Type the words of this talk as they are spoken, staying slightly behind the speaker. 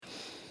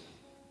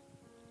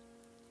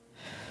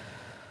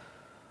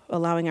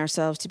allowing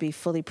ourselves to be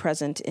fully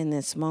present in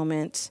this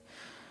moment,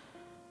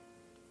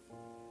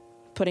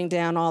 putting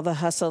down all the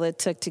hustle it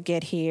took to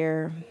get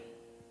here,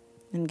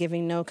 and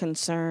giving no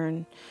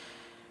concern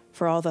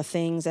for all the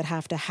things that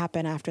have to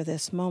happen after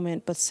this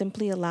moment, but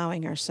simply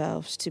allowing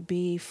ourselves to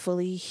be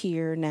fully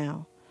here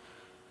now,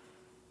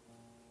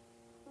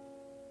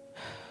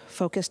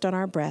 focused on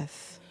our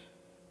breath,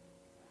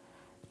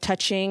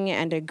 touching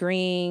and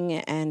agreeing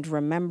and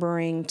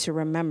remembering to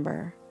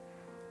remember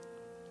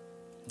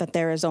that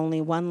there is only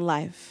one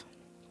life,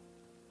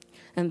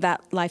 and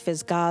that life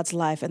is God's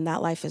life, and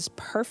that life is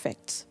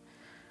perfect.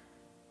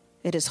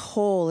 It is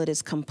whole, it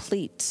is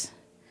complete.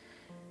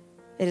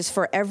 It is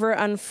forever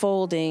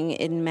unfolding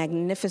in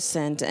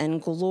magnificent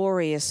and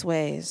glorious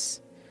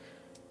ways.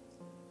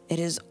 It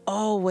is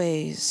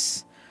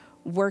always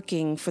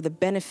working for the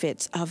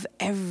benefits of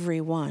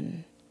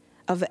everyone,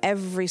 of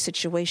every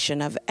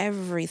situation, of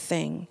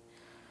everything.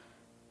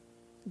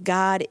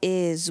 God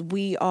is,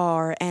 we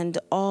are, and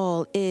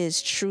all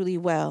is truly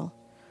well.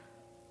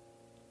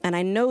 And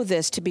I know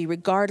this to be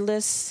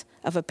regardless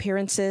of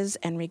appearances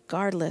and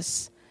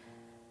regardless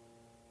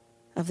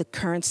of the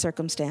current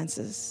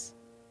circumstances.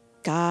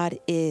 God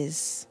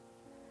is.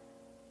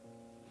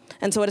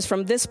 And so it is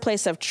from this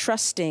place of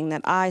trusting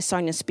that I,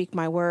 Sonia, speak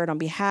my word on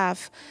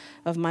behalf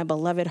of my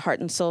beloved Heart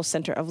and Soul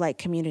Center of Light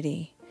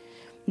community,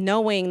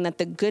 knowing that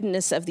the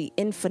goodness of the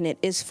infinite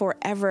is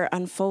forever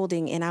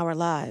unfolding in our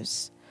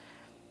lives,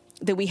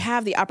 that we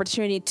have the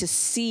opportunity to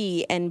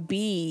see and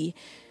be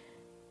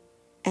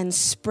and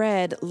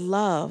spread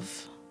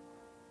love,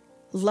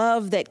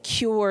 love that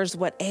cures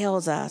what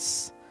ails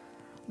us,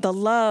 the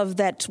love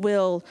that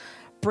will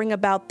bring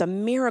about the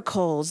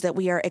miracles that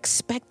we are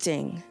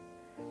expecting,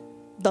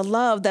 the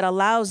love that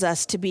allows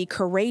us to be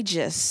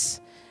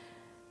courageous,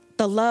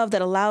 the love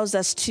that allows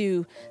us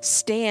to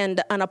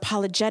stand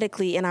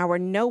unapologetically in our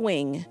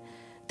knowing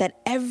that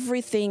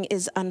everything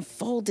is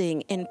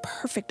unfolding in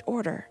perfect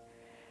order.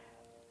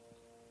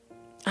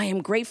 I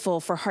am grateful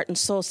for Heart and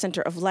Soul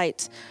Center of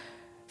Light,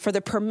 for the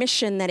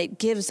permission that it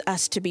gives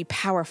us to be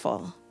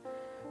powerful,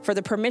 for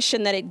the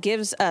permission that it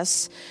gives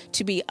us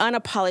to be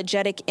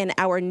unapologetic in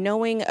our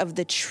knowing of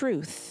the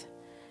truth,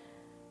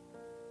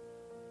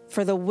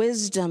 for the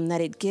wisdom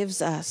that it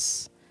gives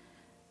us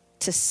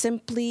to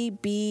simply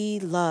be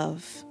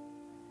love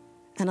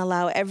and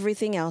allow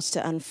everything else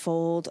to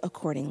unfold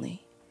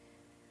accordingly.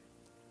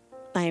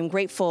 I am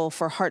grateful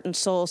for Heart and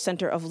Soul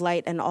Center of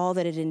Light and all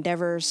that it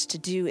endeavors to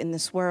do in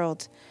this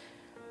world,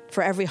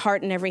 for every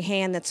heart and every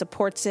hand that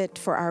supports it,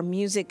 for our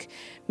music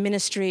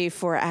ministry,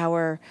 for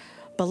our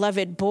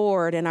beloved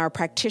board and our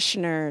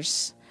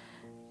practitioners,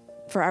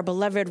 for our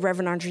beloved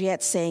Reverend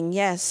Andriette saying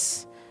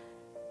yes,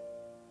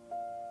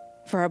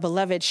 for our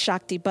beloved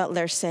Shakti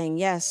Butler saying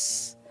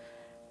yes,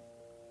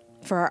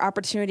 for our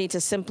opportunity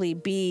to simply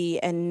be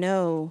and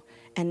know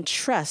and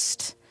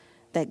trust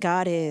that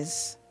God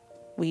is,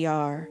 we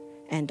are,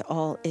 and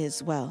all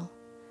is well.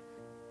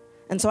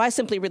 And so I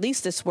simply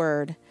release this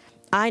word.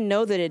 I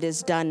know that it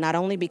is done not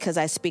only because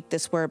I speak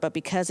this word, but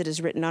because it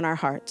is written on our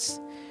hearts.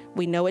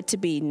 We know it to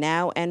be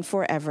now and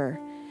forever,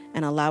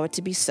 and allow it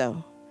to be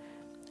so.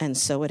 And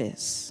so it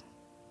is.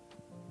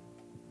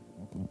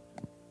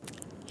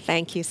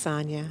 Thank you,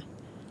 Sonia.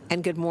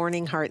 And good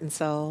morning, Heart and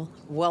Soul.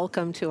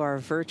 Welcome to our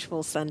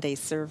virtual Sunday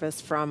service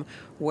from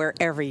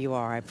wherever you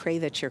are. I pray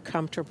that you're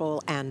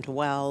comfortable and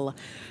well,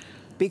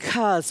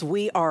 because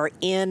we are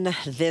in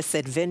this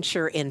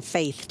adventure in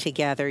faith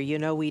together. You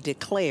know, we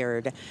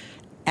declared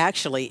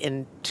actually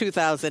in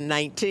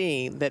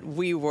 2019 that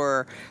we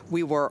were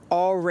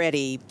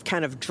already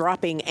kind of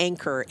dropping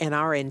anchor in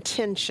our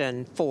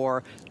intention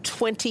for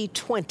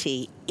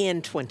 2020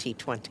 in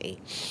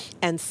 2020.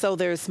 And so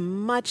there's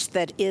much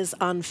that is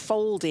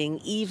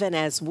unfolding even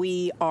as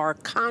we are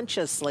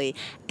consciously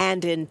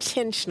and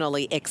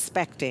intentionally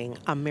expecting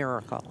a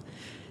miracle.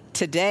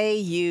 Today,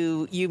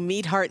 you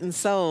meet Heart and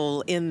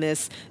Soul in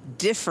this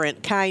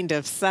different kind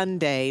of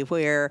Sunday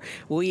where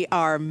we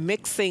are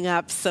mixing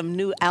up some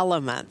new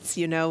elements.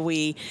 You know,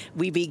 we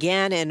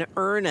began in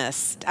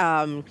earnest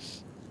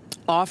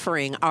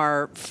offering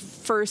our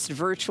first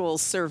virtual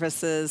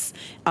services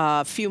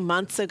a few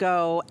months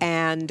ago,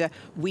 and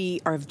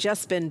we have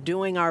just been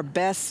doing our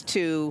best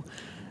to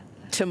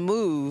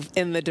move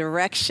in the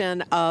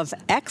direction of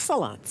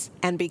excellence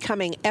and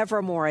becoming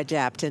ever more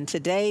adept. And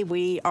today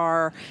we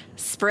are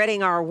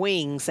spreading our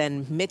wings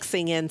and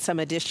mixing in some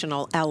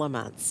additional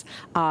elements.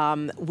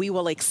 We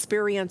will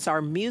experience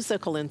our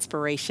musical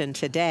inspiration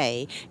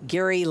today,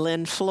 Gary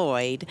Lynn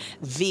Floyd,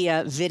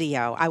 via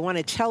video. I want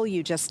to tell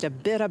you just a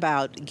bit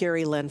about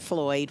Gary Lynn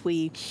Floyd.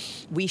 We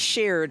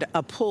shared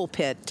a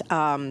pulpit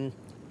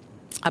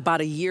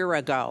about a year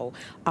ago,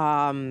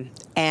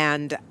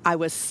 and I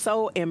was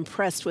so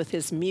impressed with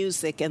his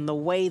music and the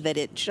way that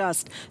it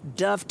just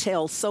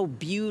dovetails so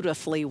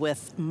beautifully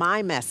with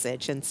my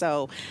message. And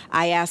so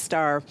I asked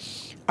our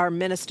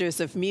ministers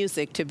of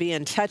music to be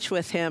in touch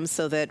with him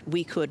so that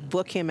we could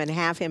book him and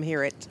have him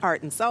here at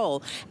Heart and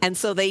Soul. And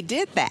so they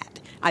did that.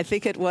 I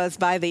think it was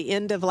by the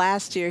end of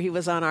last year, he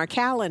was on our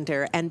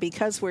calendar. And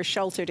because we're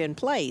sheltered in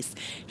place,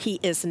 he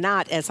is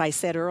not, as I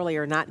said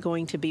earlier, not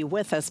going to be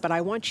with us. But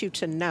I want you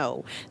to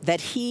know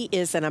that he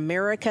is an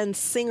American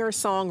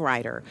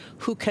singer-songwriter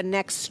who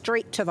connects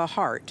straight to the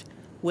heart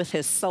with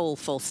his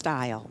soulful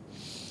style.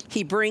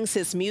 He brings to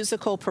his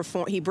musical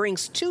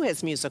performances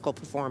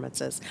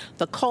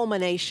the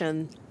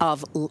culmination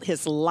of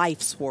his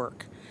life's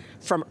work.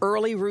 From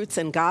early roots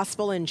in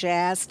gospel and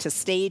jazz to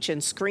stage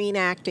and screen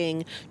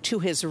acting to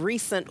his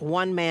recent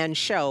one-man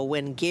show,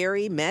 When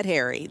Gary Met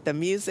Harry, the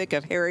music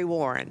of Harry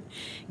Warren.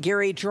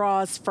 Gary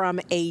draws from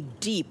a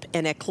deep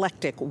and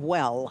eclectic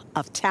well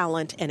of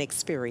talent and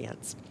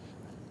experience.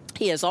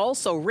 He has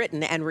also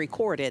written and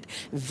recorded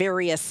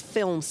various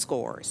film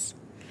scores.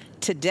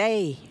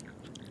 Today,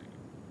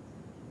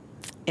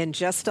 in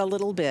just a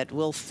little bit,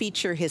 we'll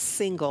feature his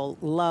single,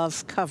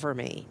 Love Cover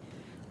Me,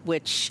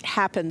 which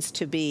happens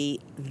to be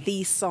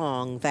the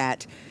song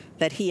that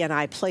he and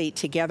I played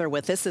together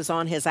with. This is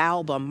on his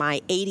album,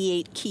 My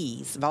 88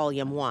 Keys,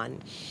 Volume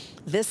 1.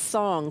 This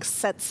song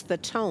sets the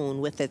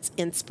tone with its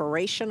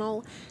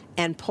inspirational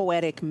and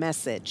poetic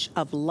message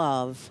of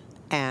love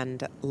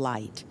and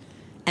light.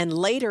 And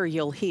later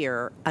you'll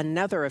hear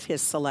another of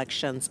his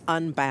selections,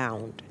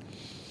 Unbound.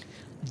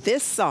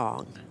 This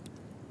song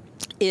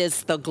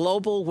is the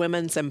Global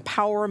Women's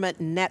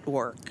Empowerment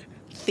Network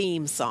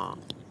theme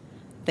song.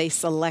 They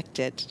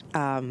selected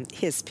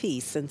his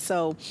piece. And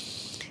so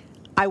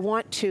I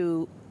want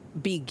to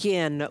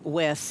begin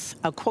with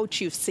a quote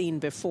you've seen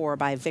before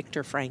by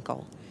Viktor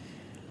Frankl,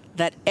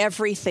 that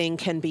everything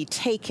can be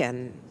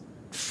taken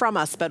from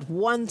us, but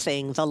one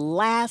thing, the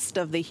last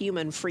of the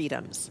human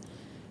freedoms,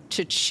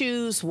 to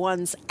choose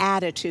one's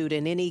attitude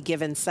in any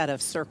given set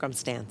of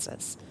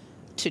circumstances,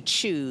 to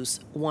choose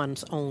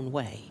one's own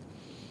way.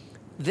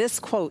 This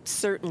quote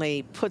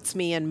certainly puts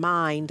me in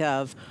mind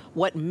of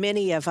what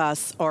many of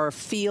us are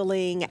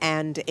feeling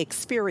and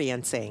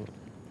experiencing,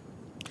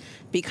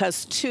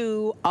 because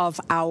two of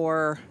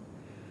our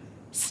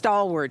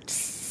stalwart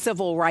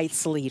civil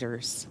rights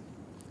leaders,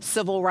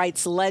 civil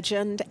rights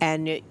legend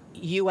and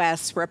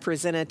U.S.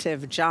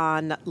 Representative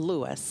John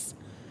Lewis,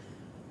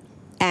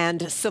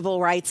 and civil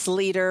rights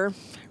leader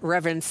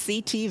Reverend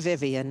C.T.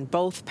 Vivian,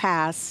 both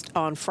passed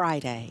on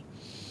Friday.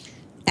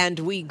 And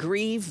we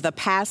grieve the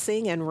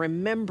passing and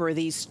remember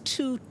these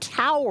two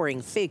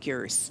towering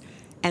figures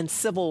and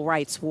civil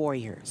rights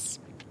warriors.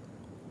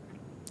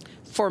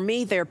 For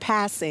me, their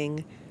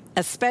passing,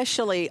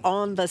 especially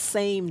on the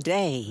same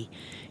day,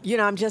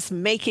 I'm just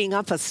making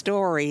up a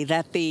story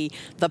that the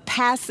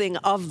passing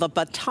of the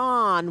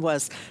baton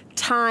was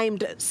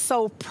timed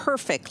so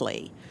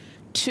perfectly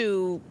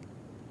to,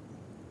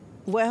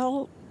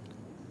 well,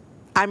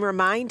 I'm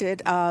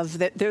reminded of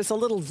that. There's a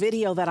little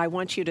video that I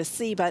want you to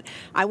see, but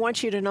I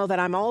want you to know that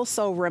I'm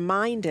also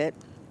reminded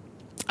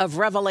of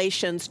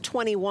Revelations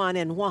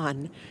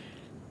 21:1,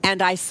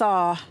 and I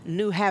saw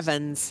new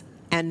heavens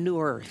and new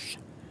earth,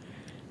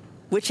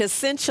 which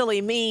essentially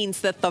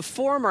means that the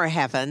former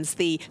heavens,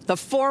 the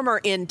former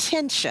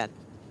intention,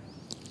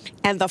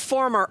 and the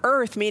former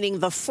earth, meaning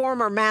the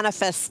former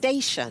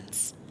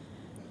manifestations,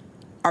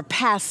 are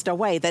passed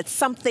away, that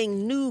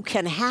something new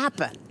can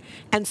happen.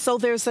 And so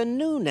there's a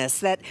newness.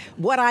 That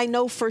what I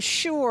know for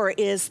sure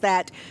is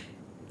that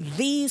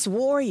these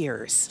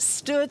warriors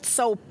stood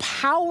so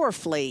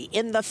powerfully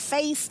in the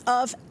face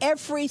of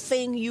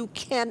everything you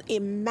can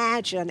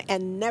imagine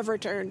and never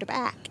turned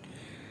back.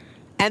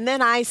 And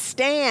then I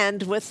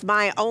stand with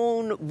my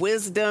own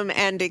wisdom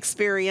and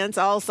experience,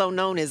 also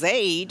known as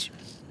age,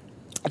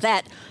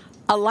 that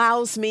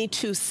allows me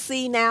to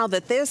see now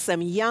that there's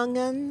some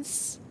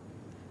young'uns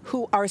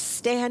who are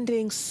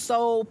standing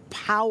so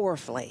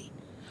powerfully,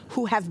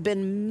 who have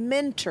been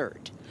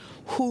mentored,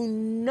 who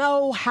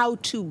know how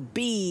to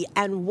be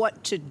and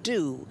what to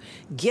do,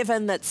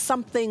 given that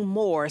something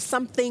more,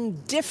 something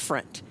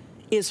different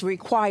is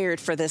required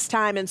for this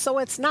time. And so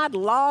it's not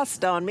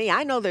lost on me.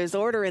 I know there's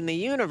order in the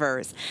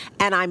universe,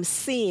 and I'm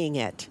seeing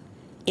it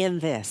in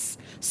this.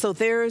 So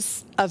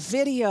there's a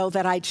video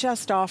that I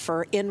just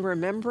offer in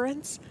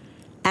remembrance,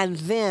 and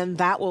then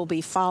that will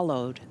be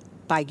followed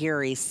by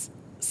Gary's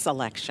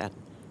selection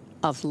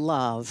of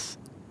Love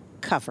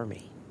Cover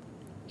Me.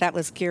 That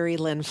was Gary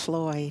Lynn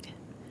Floyd.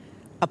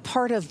 A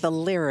part of the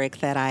lyric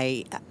that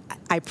I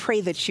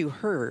pray that you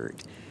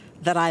heard,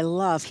 that I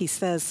love, he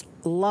says,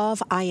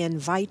 "Love, I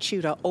invite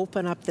you to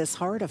open up this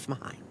heart of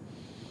mine.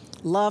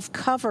 Love,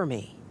 cover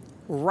me.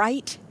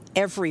 Right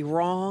every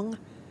wrong.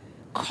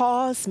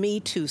 Cause me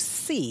to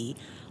see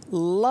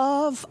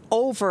love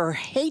over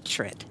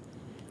hatred.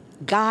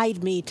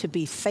 Guide me to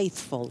be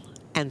faithful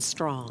and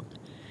strong."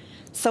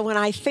 So when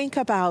I think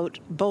about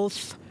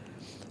both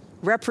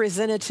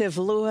Representative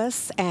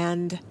Lewis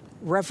and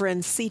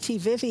Reverend C.T.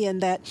 Vivian,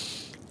 that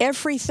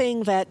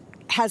everything that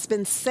has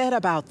been said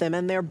about them,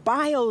 and their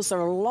bios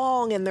are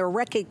long, and their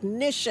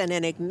recognition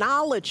and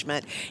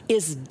acknowledgement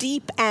is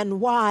deep and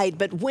wide,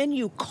 but when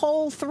you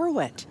cull through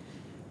it,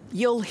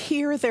 you'll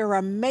hear their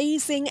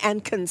amazing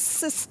and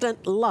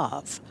consistent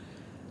love,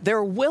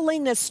 their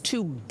willingness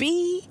to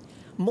be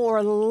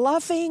more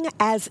loving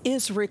as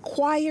is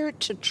required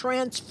to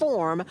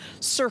transform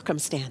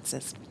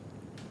circumstances.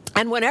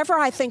 And whenever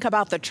I think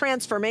about the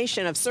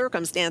transformation of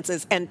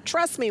circumstances, and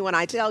trust me when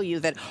I tell you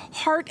that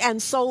Heart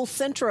and Soul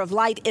Center of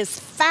Light is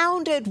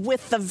founded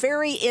with the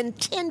very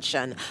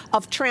intention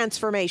of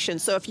transformation.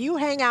 So if you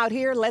hang out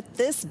here, let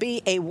this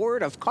be a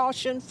word of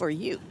caution for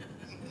you.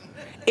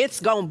 It's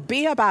going to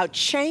be about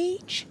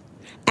change,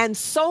 and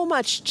so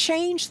much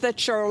change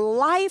that your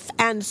life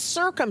and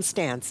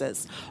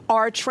circumstances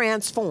are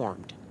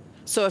transformed.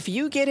 So if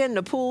you get in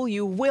the pool,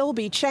 you will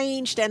be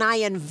changed, and I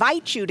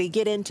invite you to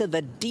get into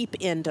the deep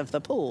end of the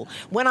pool.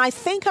 When I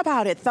think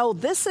about it, though,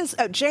 this is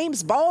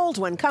James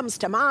Baldwin comes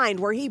to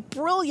mind, where he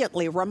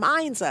brilliantly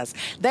reminds us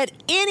that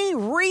any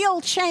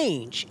real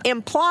change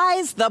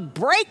implies the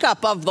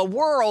breakup of the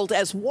world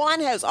as one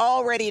has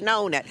already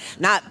known it.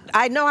 Now,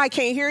 I know I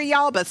can't hear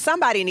y'all, but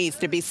somebody needs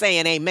to be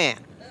saying amen.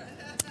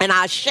 And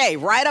ashe,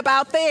 right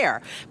about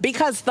there.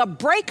 Because the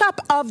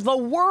breakup of the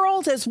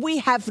world as we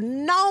have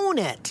known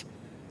it,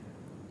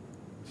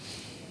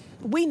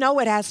 we know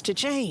it has to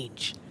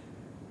change.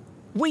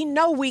 We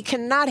know we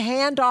cannot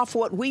hand off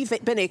what we've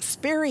been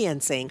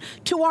experiencing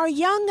to our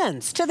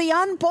young'uns, to the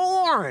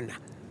unborn.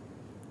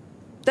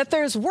 That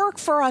there's work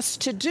for us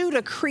to do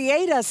to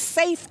create a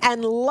safe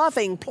and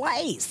loving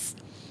place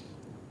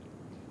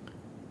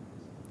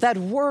that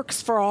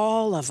works for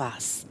all of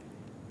us.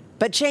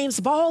 But James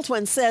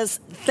Baldwin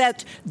says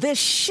that this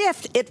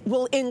shift, it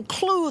will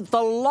include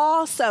the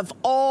loss of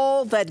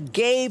all that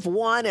gave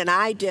one an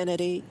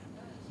identity.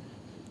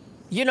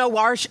 You know,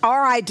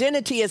 our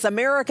identity as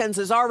Americans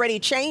is already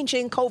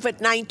changing.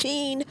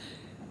 COVID-19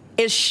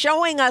 is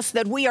showing us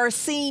that we are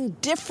seen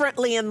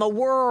differently in the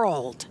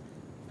world.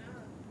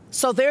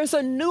 So there's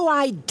a new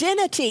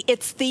identity.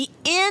 It's the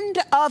end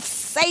of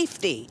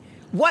safety,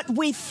 what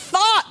we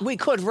thought we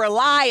could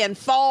rely and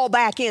fall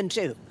back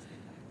into.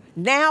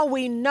 Now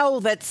we know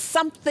that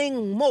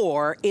something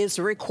more is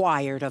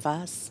required of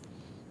us.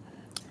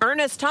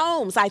 Ernest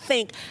Holmes, I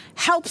think,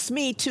 helps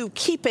me to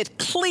keep it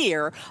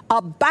clear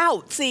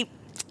about,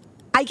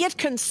 I get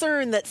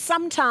concerned that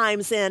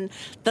sometimes in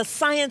the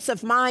science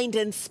of mind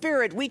and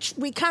spirit, we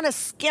kind of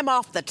skim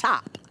off the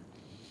top.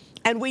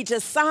 And we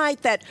decide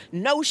that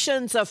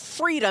notions of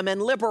freedom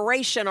and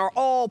liberation are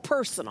all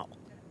personal.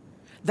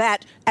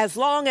 That as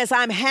long as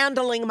I'm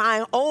handling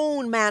my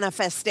own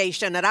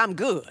manifestation, that I'm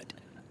good.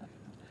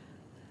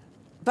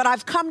 But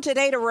I've come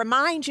today to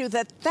remind you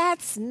that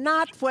that's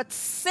not what's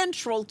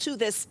central to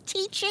this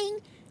teaching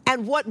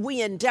and what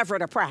we endeavor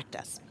to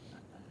practice.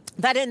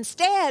 That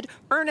instead,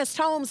 Ernest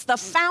Holmes, the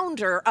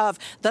founder of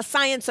the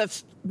science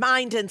of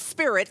mind and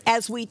spirit,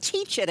 as we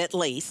teach it at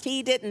least,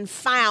 he didn't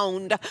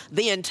found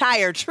the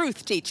entire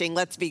truth teaching,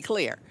 let's be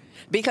clear,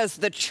 because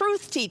the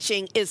truth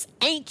teaching is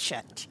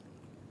ancient.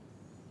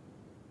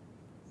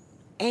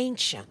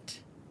 Ancient.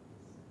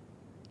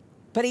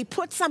 But he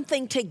put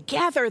something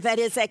together that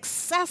is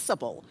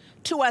accessible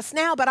to us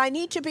now. But I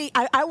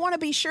want to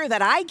be sure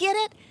that I get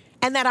it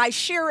and that I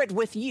share it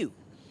with you.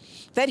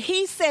 That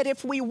he said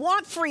if we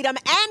want freedom,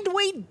 and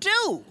we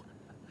do,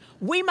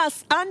 we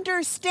must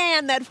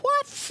understand that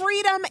what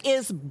freedom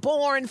is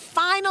born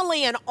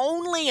finally and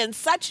only in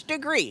such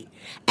degree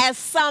as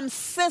some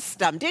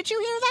system. Did you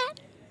hear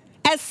that?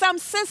 As some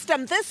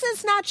system. This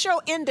is not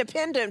your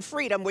independent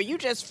freedom where you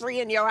just free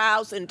in your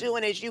house and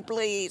doing as you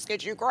please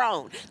because you're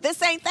grown.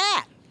 This ain't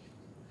that.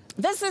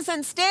 This is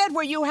instead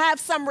where you have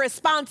some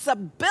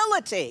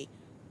responsibility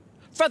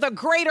for the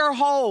greater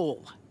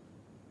whole.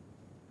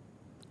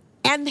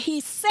 And he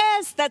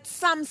says that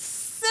some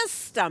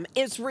system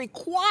is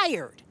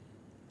required.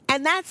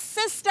 And that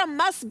system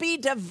must be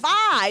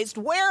devised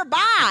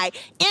whereby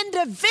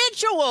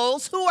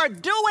individuals who are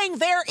doing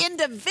their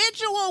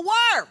individual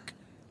work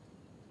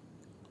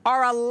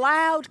are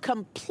allowed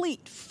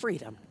complete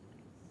freedom.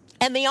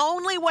 And the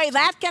only way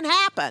that can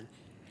happen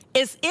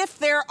is if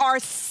there are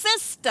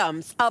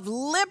systems of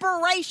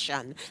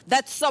liberation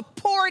that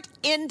support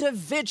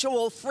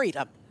individual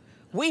freedom.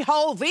 We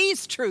hold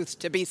these truths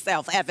to be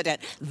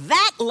self-evident.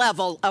 That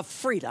level of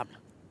freedom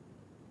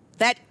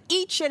that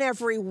each and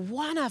every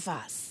one of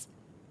us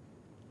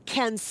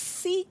can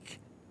seek,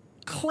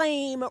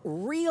 claim,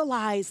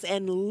 realize,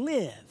 and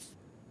live.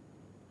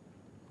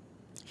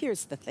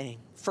 Here's the thing,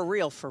 for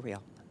real.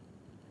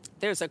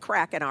 There's a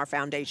crack in our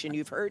foundation.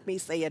 You've heard me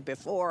say it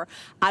before.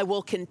 I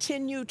will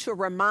continue to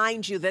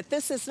remind you that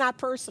this is not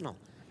personal.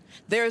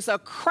 There's a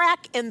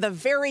crack in the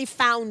very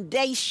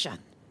foundation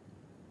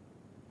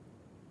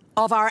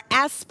of our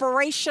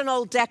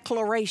aspirational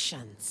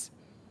declarations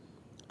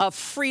of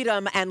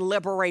freedom and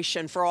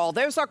liberation for all.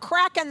 There's a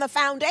crack in the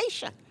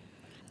foundation.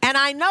 And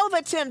I know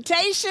the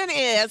temptation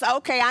is,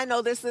 okay, I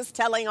know this is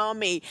telling on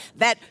me,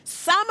 that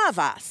some of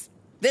us,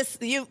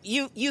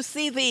 you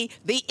see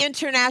the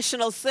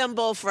international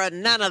symbol for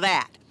none of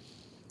that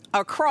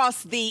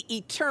across the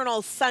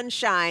eternal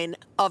sunshine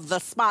of the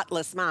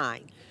spotless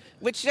mind,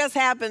 which just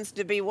happens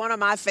to be one of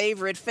my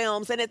favorite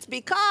films. And it's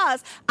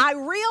because I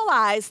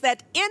realize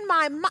that in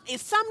my mind,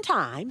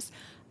 sometimes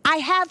I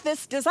have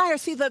this desire.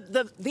 See,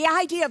 the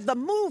idea of the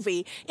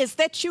movie is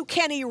that you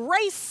can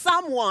erase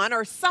someone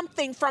or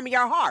something from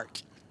your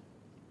heart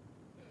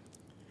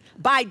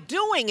by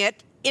doing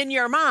it in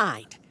your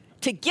mind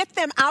to get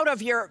them out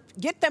of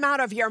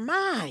your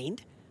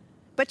mind.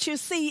 But you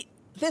see,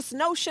 this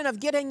notion of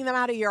getting them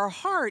out of your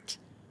heart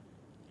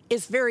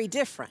is very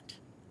different.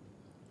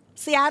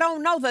 See, I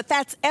don't know that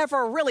that's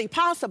ever really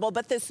possible,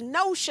 but this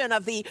notion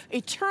of the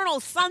eternal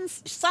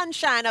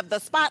sunshine of the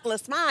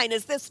spotless mind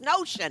is this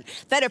notion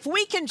that if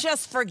we can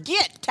just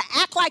forget to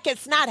act like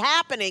it's not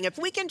happening, if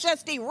we can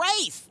just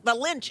erase the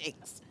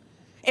lynchings,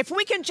 if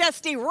we can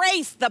just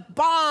erase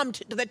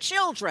the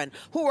children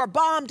who were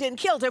bombed and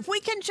killed, if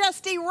we can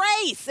just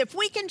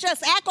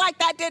act like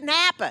that didn't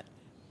happen.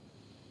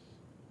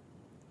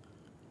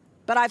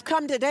 But I've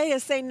come today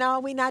and say, no,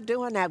 we're not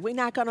doing that. We're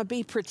not going to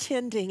be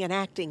pretending and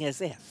acting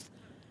as if.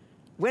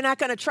 We're not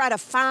going to try to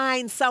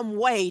find some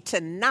way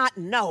to not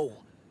know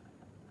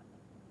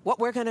what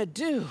we're going to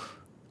do.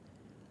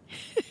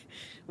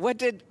 What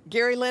did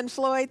Gary Lynn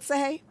Floyd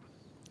say?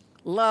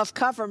 Love,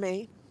 cover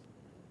me.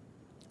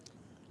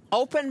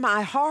 Open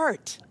my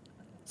heart.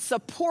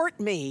 Support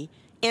me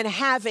in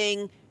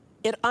having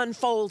it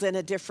unfold in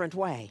a different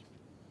way.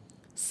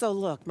 So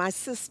look, my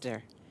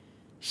sister,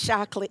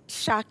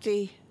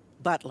 Shakti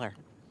Butler,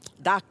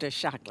 Dr.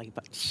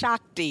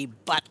 Shakti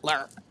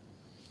Butler,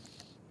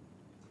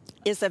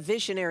 is a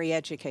visionary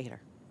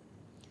educator.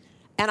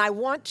 And I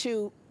want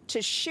to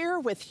share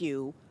with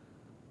you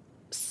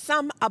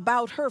some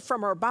about her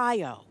from her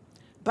bio.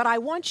 But I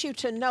want you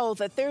to know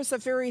that there's a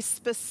very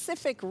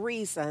specific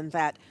reason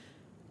that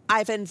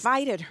I've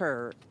invited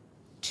her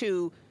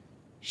to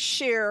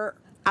share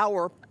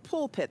our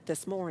pulpit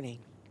this morning.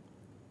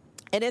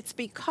 And it's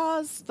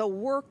because the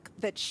work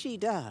that she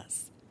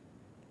does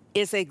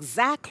is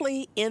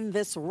exactly in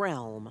this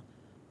realm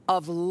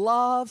of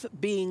love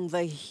being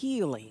the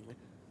healing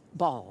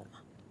balm.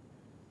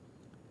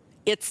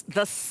 It's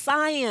the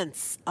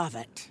science of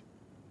it.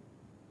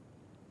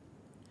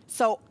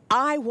 So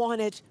I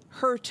wanted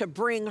her to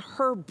bring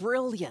her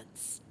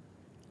brilliance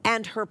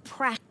and her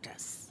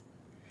practice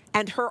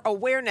and her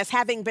awareness,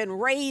 having been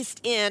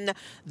raised in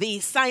the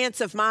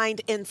science of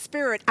mind and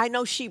spirit. I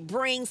know she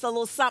brings a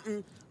little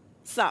something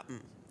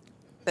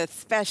that's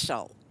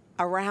special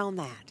around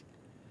that.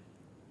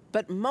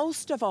 But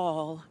most of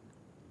all,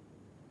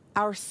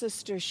 our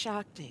sister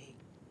Shakti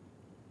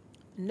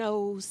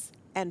knows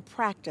and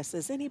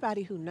practices.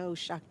 Anybody who knows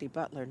Shakti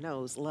Butler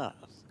knows love.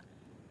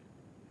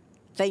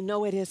 They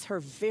know it is her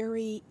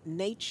very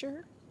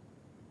nature,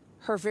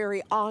 her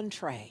very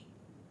entree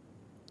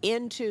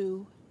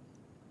into,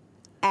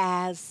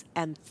 as,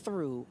 and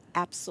through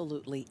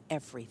absolutely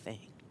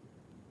everything.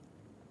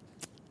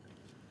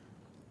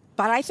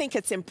 But I think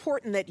it's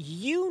important that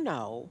you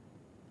know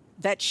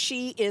that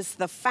she is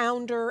the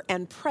founder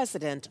and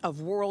president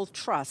of World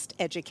Trust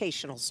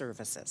Educational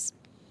Services,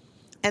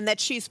 and that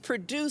she's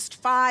produced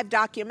 5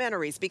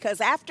 documentaries, because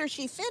after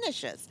she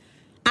finishes,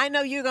 I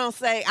know you're going to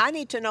say, I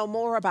need to know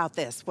more about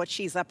this, what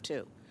she's up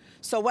to.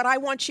 So what I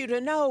want you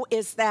to know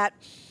is that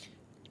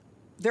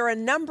there are a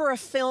number of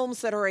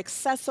films that are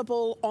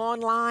accessible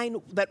online,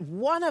 but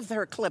one of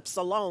her clips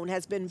alone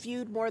has been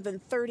viewed more than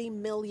 30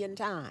 million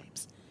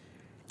times.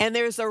 And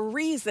there's a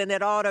reason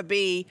it ought to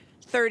be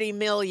 30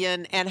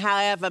 million and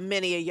however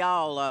many of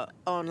y'all are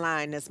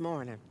online this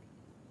morning.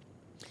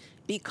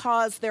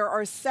 Because there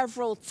are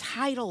several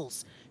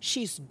titles.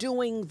 She's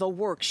doing the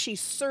work. She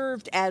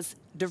served as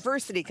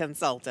diversity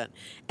consultant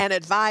and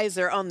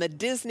advisor on the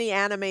Disney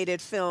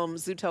animated film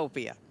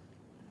Zootopia,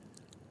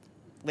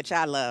 which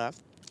I love,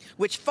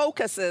 which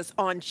focuses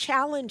on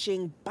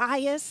challenging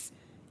bias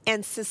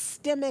and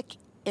systemic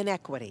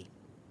inequity.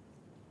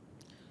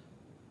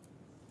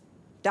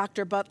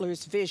 Dr.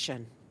 Butler's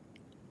vision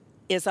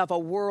is of a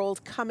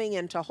world coming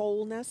into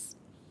wholeness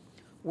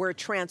where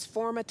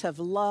transformative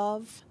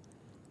love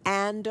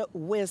and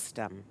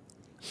wisdom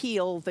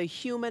heal the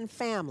human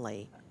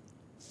family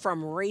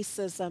from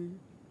racism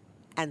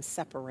and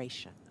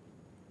separation.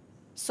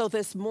 So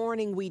this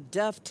morning we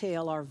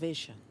dovetail our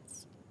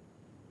visions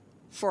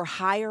for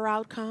higher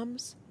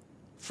outcomes,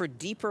 for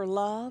deeper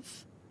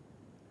love,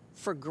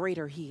 for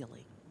greater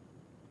healing.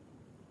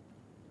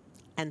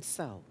 And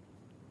so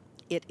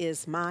it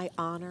is my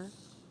honor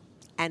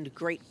and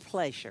great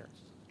pleasure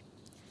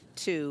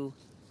to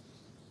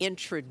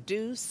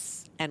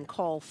introduce and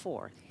call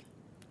forth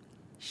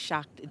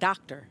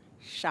Dr.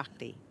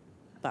 Shakti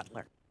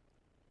Butler.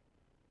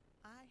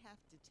 I have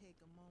to take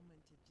a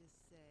moment to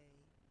just say,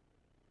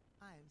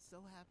 I am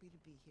so happy to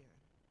be here.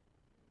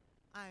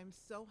 I am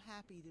so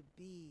happy to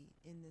be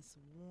in this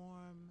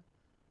warm,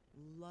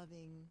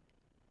 loving,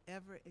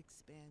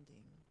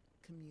 ever-expanding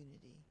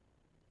community.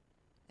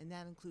 And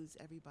that includes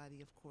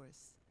everybody, of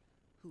course,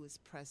 who is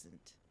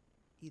present,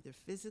 either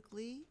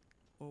physically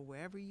or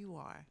wherever you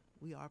are,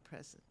 we are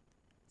present.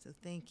 So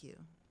thank you.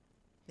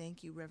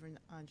 Thank you, Reverend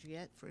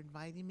Andriette, for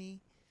inviting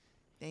me.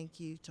 Thank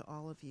you to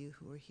all of you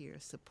who are here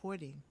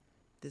supporting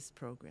this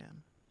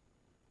program.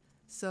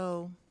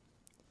 So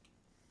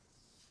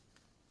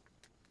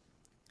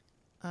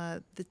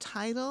The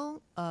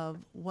title of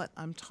what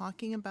I'm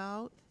talking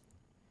about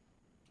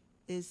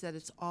is that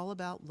it's all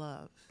about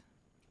love.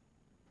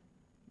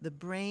 The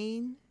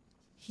brain,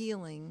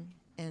 healing,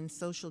 and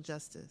social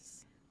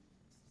justice.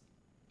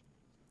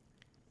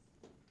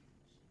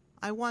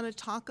 I want to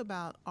talk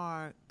about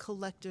our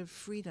collective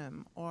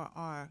freedom, or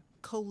our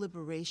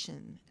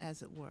co-liberation,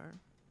 as it were.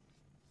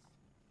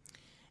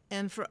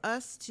 And for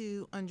us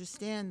to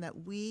understand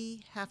that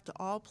we have to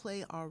all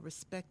play our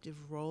respective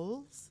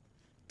roles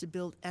to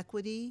build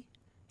equity,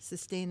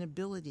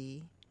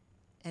 sustainability,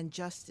 and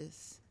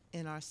justice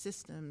in our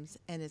systems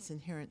and its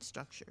inherent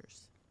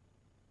structures.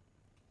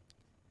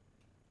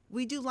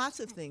 We do lots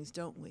of things,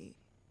 don't we,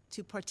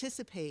 to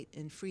participate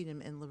in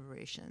freedom and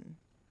liberation.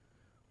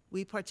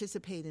 We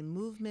participate in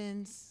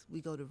movements,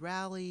 we go to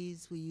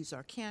rallies, we use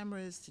our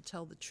cameras to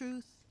tell the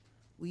truth,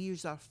 we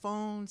use our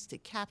phones to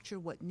capture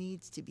what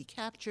needs to be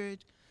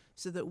captured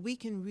so that we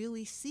can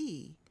really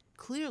see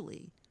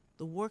clearly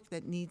the work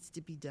that needs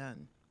to be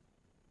done.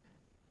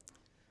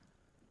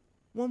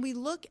 When we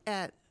look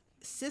at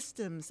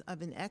systems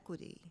of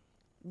inequity,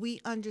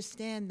 we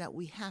understand that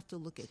we have to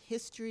look at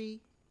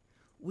history,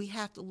 we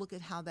have to look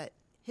at how that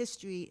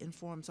history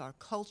informs our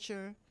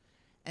culture,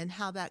 and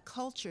how that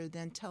culture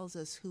then tells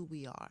us who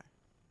we are.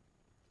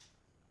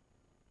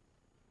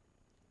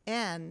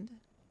 And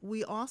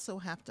we also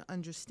have to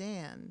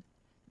understand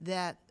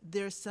that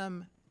there's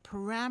some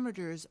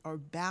parameters or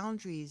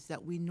boundaries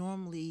that we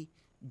normally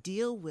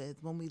deal with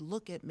when we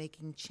look at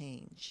making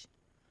change.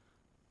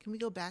 Can we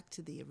go back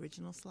to the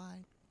original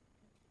slide?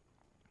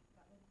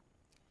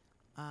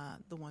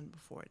 The one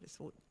before it is,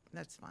 well,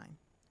 that's fine.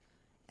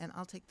 And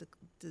I'll take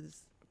do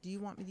you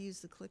want me to use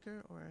the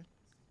clicker or?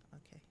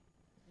 Okay.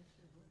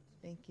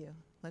 Thank you.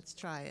 Let's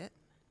try it.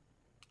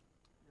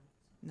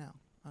 No.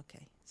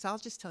 Okay. So I'll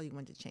just tell you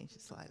when to change the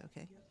slide,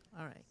 okay?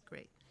 All right,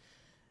 great.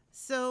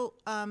 So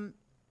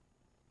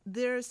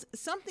there's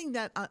something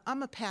that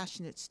I'm a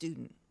passionate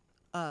student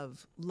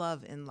of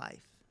love and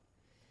life.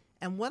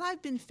 And what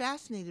I've been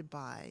fascinated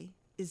by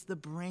is the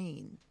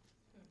brain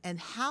and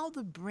how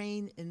the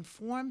brain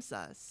informs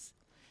us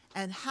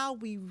and how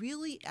we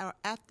really are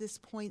at this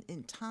point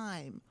in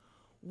time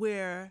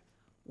where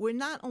we're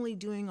not only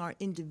doing our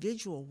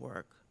individual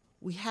work,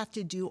 we have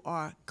to do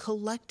our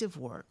collective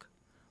work.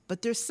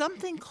 But there's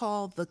something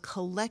called the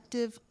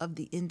collective of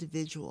the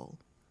individual.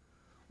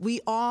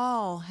 We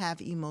all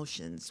have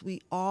emotions.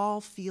 We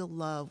all feel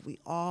love. We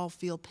all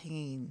feel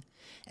pain.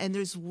 And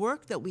there's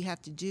work that we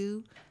have to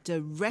do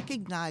to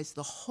recognize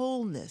the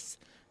wholeness,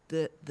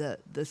 the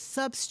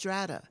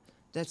substrata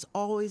that's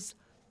always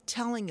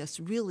telling us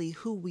really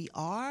who we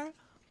are,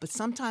 but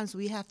sometimes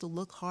we have to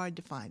look hard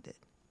to find it,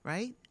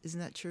 right? Isn't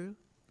that true?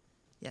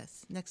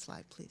 Yes. Next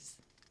slide, please.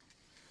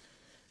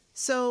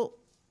 So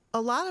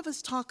a lot of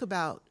us talk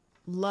about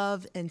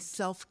love and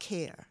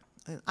self-care.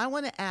 And I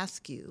want to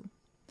ask you,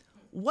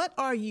 what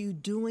are you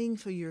doing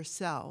for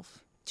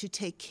yourself to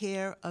take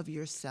care of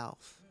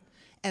yourself?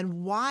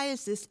 And why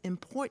is this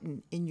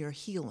important in your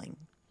healing?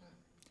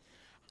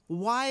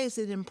 Why is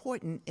it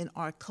important in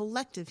our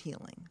collective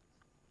healing?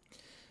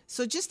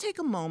 So just take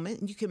a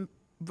moment and you can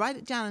write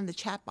it down in the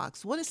chat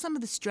box. What are some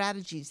of the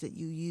strategies that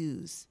you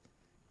use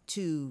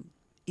to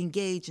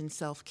engage in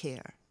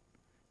self-care?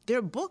 There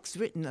are books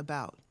written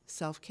about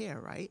self-care,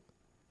 right?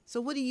 So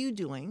what are you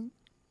doing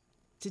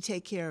to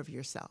take care of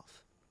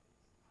yourself?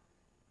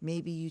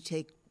 Maybe you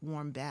take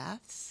warm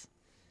baths.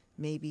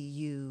 Maybe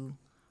you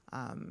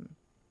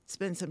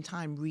spend some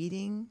time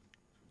reading.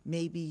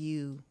 Maybe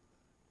you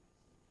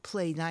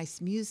play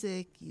nice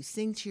music. You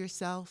sing to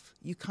yourself.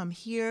 You come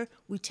here.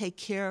 We take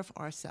care of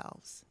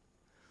ourselves.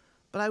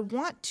 But I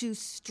want to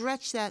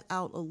stretch that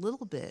out a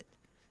little bit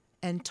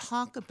and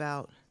talk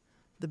about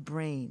the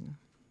brain.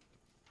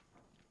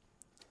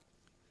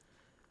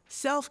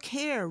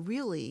 Self-care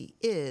really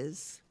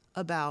is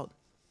about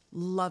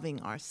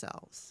loving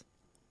ourselves.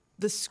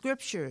 The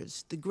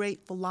scriptures, the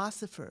great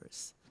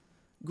philosophers,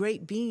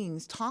 great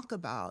beings talk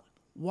about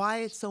why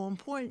it's so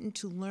important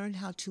to learn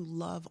how to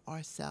love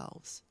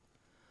ourselves.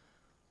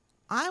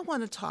 I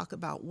want to talk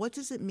about what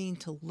does it mean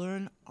to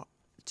learn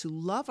to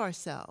love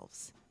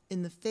ourselves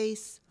in the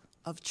face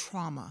of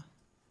trauma.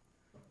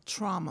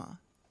 Trauma,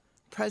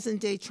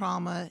 present-day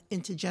trauma,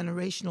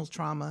 intergenerational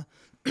trauma.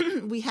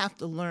 We have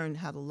to learn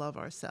how to love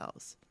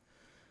ourselves.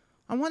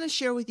 I want to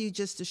share with you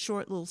just a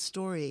short little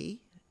story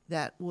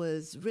that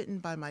was written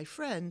by my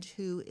friend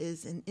who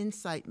is an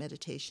insight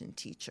meditation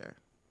teacher.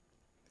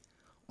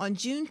 On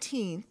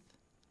Juneteenth,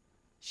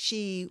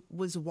 she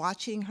was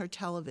watching her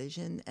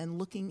television and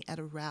looking at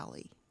a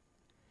rally,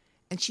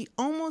 and she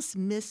almost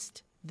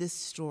missed this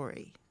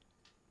story.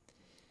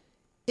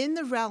 In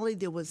the rally,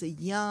 there was a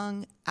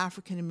young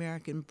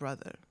African-American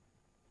brother,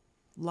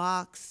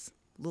 locks,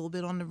 a little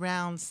bit on the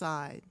round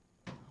side,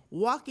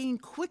 walking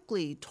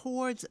quickly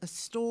towards a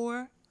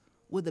store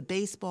with a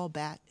baseball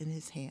bat in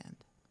his hand.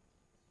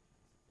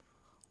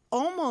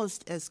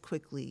 Almost as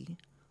quickly,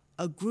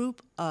 a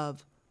group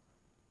of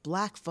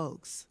Black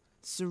folks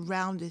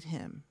surrounded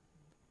him,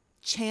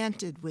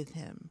 chanted with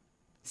him,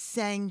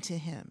 sang to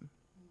him.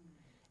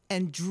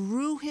 and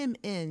drew him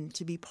in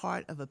to be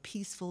part of a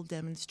peaceful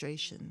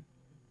demonstration.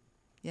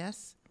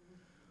 Yes?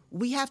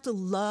 We have to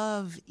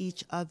love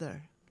each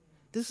other.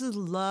 This is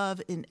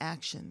love in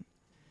action.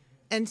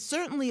 And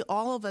certainly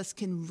all of us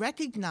can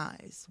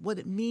recognize what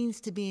it means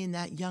to be in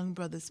that young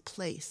brother's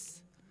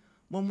place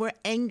when we're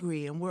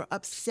angry and we're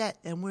upset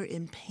and we're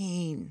in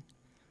pain.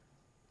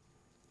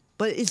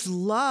 But it's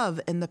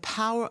love and the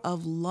power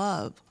of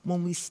love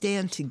when we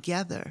stand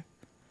together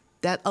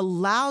that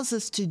allows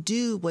us to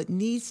do what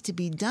needs to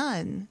be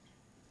done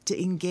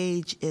to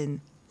engage in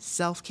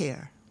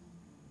self-care.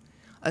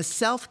 A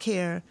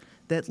self-care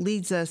that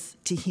leads us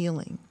to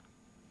healing.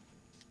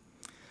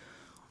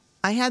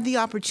 I had the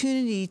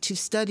opportunity to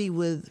study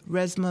with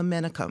Resmaa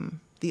Menakem,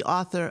 the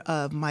author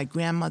of My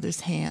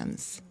Grandmother's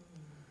Hands.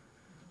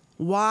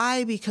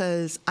 Why?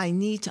 Because I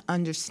need to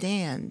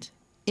understand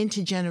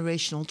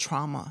intergenerational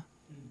trauma.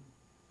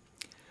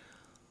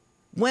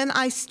 When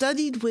I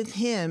studied with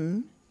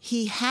him,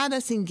 he had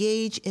us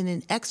engage in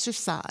an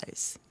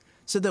exercise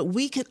so that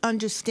we could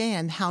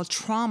understand how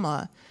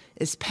trauma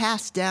is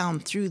passed down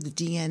through the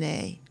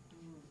DNA.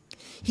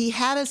 He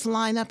had us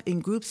line up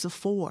in groups of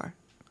 4.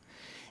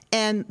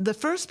 And the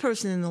first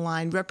person in the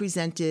line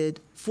represented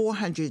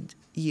 400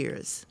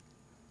 years.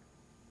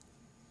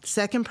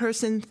 Second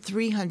person,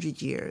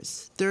 300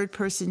 years. Third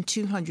person,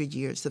 200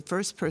 years. The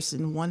first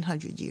person,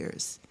 100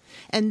 years.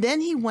 And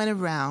then he went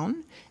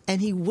around and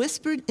he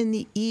whispered in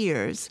the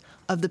ears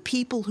of the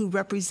people who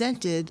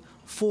represented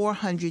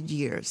 400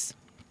 years.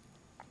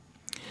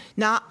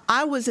 Now,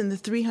 I was in the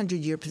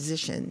 300-year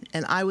position,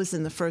 and I was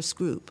in the first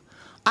group.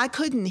 I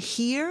couldn't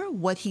hear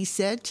what he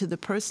said to the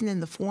person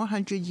in the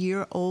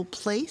 400-year-old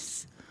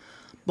place,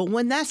 but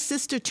when that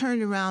sister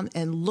turned around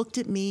and looked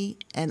at me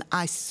and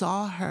I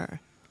saw her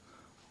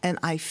and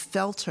I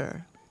felt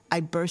her,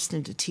 I burst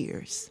into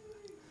tears.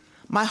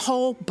 My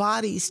whole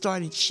body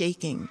started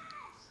shaking.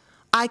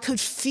 I could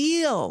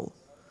feel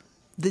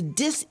the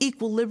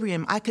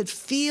disequilibrium. I could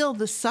feel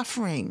the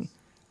suffering,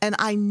 and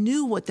I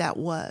knew what that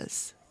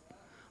was.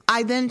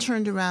 I then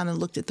turned around and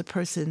looked at the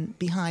person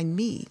behind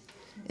me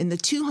in the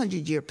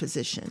 200-year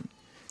position.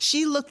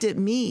 She looked at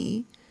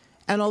me,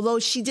 and although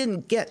she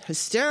didn't get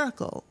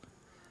hysterical,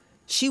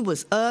 she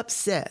was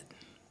upset.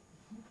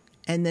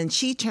 And then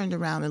she turned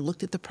around and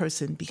looked at the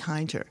person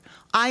behind her.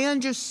 I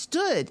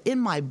understood in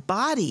my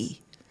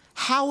body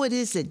how it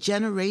is that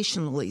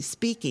generationally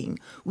speaking,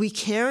 we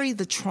carry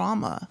the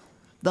trauma,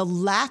 the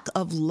lack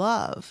of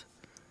love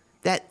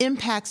that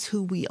impacts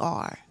who we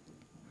are.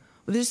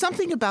 But there's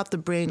something about the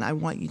brain I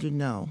want you to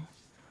know.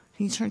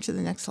 Can you turn to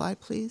the next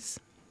slide, please?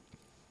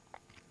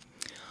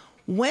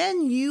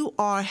 When you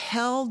are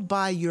held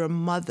by your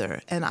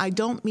mother, and I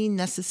don't mean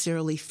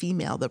necessarily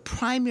female, the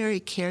primary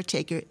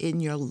caretaker in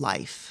your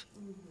life,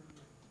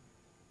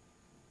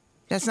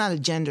 that's not a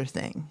gender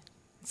thing.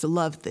 It's a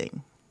love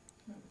thing,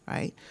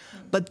 right?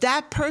 But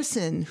that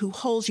person who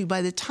holds you,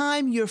 by the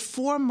time you're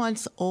 4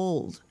 months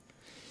old,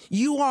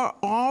 you are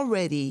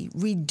already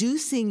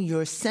reducing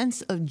your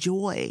sense of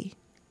joy,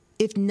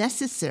 if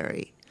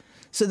necessary,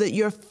 so that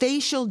your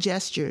facial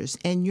gestures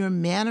and your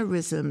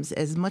mannerisms,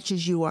 as much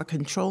as you are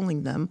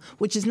controlling them,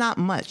 which is not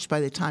much by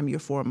the time you're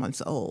 4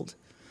 months old,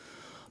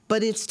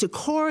 but it's to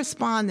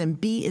correspond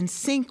and be in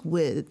sync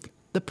with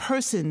the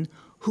person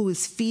who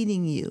is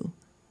feeding you,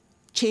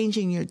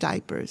 changing your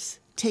diapers,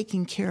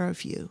 taking care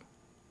of you.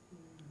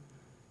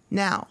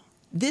 Now,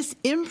 this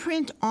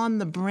imprint on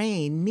the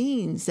brain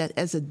means that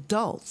as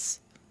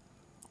adults,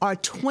 our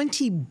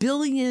 20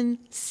 billion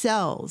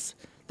cells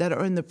that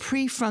are in the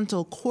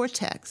prefrontal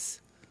cortex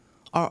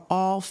are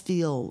all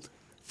filled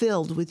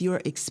with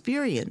your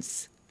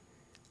experience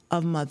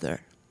of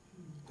mother,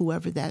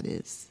 whoever that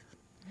is.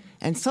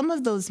 And some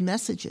of those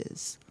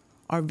messages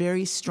are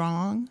very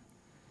strong,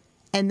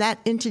 and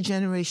that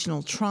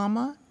intergenerational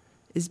trauma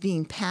is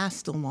being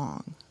passed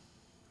along.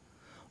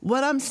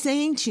 What I'm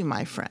saying to you,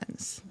 my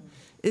friends,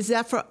 is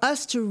that for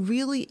us to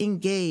really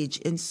engage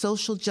in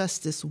social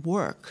justice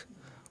work,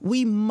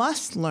 we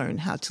must learn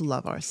how to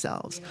love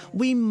ourselves.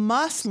 We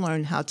must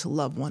learn how to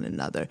love one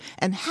another.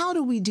 And how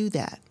do we do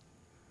that?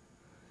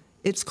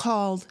 It's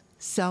called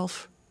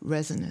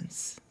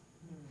self-resonance.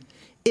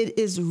 It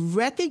is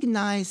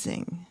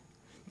recognizing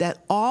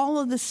that all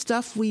of the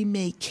stuff we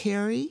may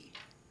carry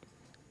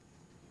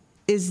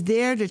is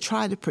there to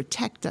try to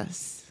protect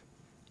us.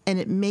 And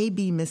it may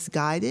be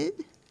misguided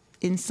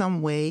in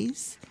some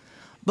ways,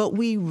 but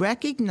we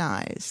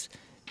recognize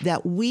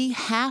that we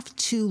have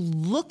to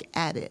look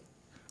at it.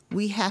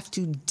 We have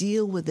to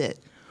deal with it.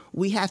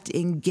 We have to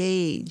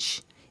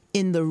engage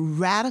in the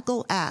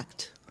radical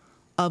act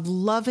of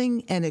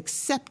loving and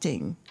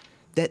accepting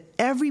that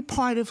every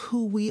part of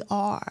who we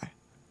are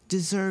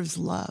deserves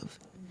love,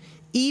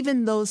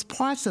 even those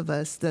parts of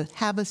us that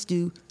have us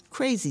do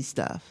crazy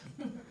stuff.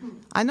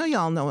 I know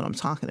y'all know what I'm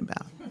talking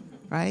about,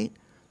 right?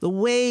 The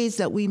ways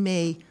that we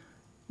may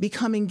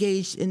become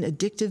engaged in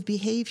addictive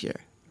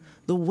behavior,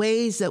 the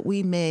ways that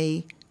we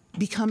may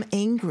become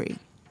angry.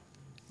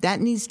 That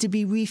needs to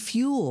be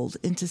refueled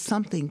into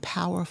something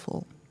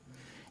powerful.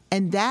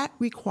 And that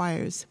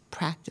requires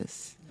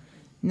practice.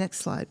 Next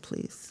slide,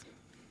 please.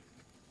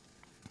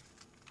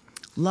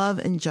 Love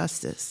and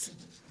justice.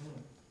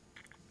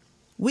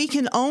 We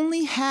can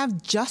only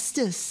have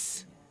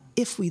justice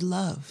if we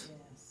love.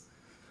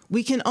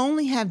 We can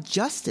only have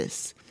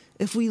justice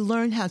if we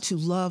learn how to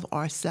love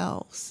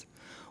ourselves.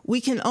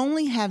 We can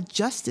only have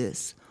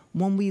justice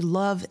when we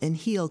love and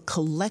heal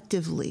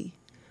collectively.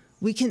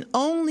 We can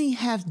only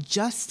have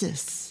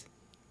justice,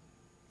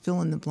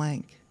 fill in the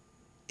blank,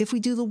 if we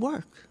do the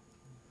work.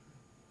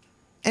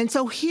 And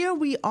so here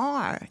we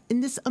are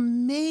in this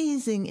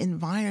amazing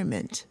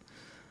environment,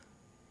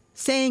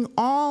 saying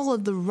all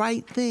of the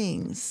right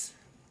things,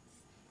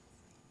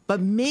 but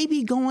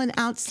maybe going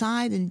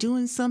outside and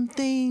doing some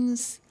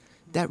things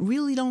that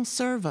really don't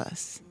serve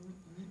us,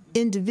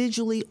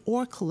 individually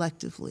or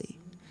collectively.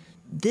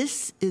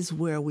 This is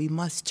where we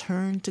must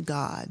turn to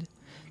God.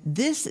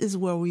 This is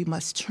where we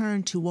must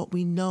turn to what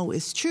we know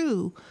is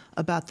true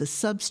about the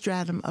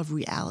substratum of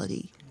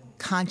reality,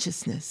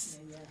 consciousness.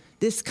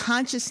 This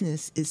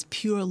consciousness is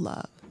pure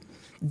love.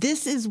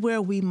 This is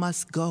where we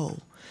must go.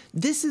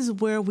 This is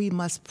where we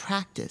must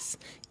practice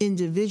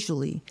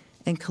individually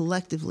and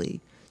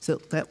collectively so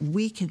that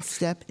we can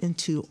step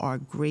into our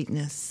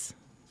greatness.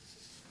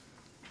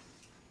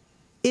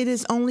 It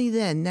is only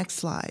then, next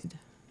slide,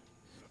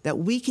 that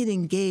we can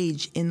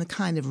engage in the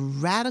kind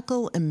of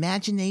radical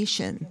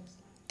imagination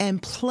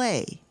and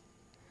play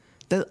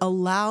that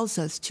allows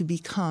us to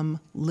become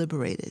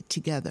liberated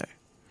together.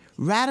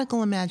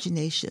 Radical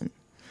imagination.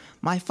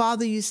 My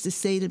father used to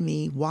say to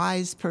me,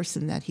 wise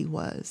person that he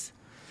was,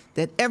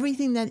 that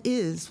everything that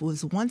is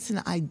was once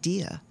an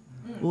idea,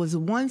 was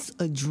once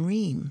a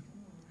dream.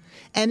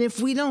 And if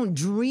we don't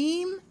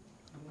dream,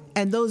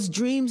 and those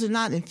dreams are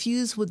not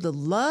infused with the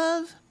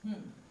love,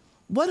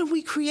 what are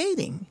we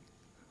creating?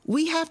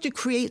 We have to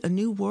create a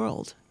new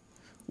world.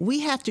 We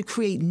have to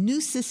create new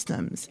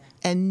systems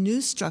and new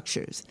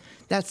structures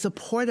that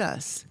support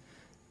us,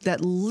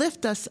 that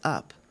lift us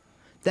up,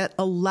 that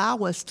allow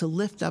us to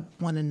lift up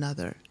one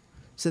another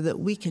so that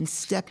we can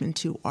step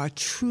into our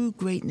true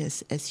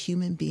greatness as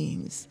human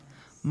beings.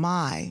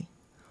 My,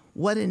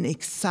 what an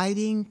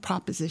exciting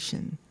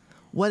proposition.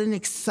 What an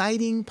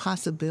exciting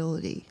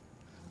possibility.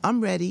 I'm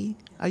ready.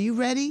 Are you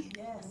ready?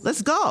 Yes.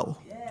 Let's go.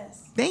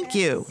 Yes. Thank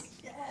you.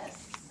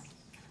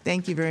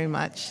 Thank you very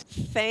much.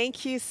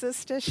 Thank you,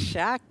 Sister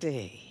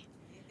Shakti.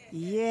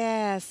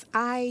 Yes,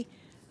 I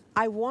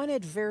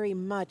wanted very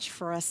much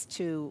for us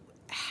to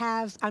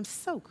have, I'm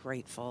so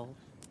grateful.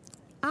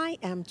 I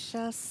am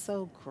just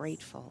so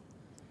grateful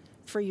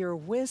for your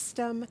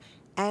wisdom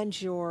and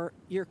your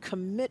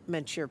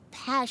commitment, your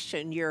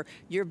passion, your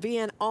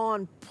being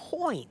on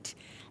point.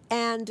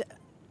 And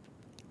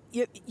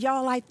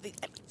y'all, I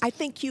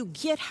think you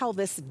get how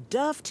this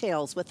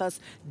dovetails with us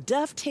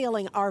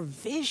dovetailing our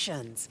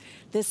visions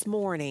this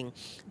morning,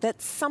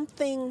 that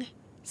something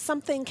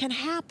can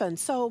happen.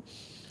 So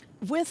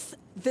with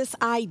this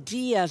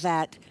idea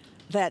that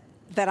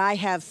I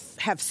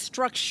have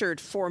structured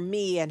for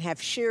me and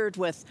have shared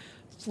with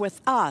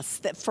us,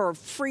 that for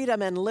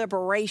Freedom and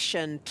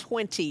Liberation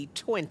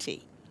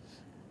 2020,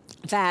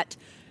 that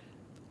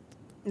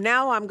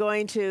now I'm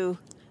going to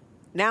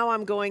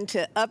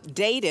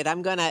update it.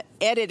 I'm going to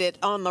edit it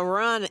on the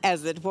run,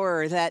 as it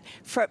were, that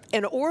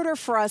in order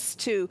for us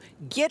to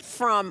get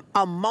from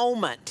a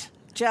moment,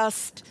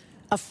 just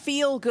a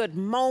feel-good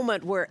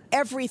moment where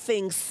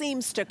everything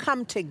seems to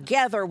come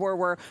together,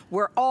 where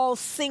we're all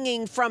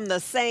singing from the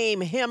same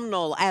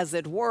hymnal, as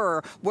it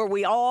were, where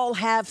we all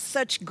have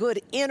such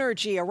good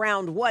energy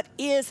around what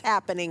is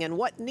happening and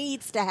what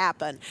needs to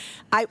happen.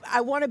 I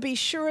want to be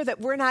sure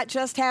that we're not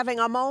just having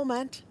a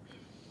moment,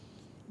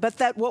 but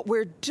that what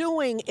we're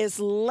doing is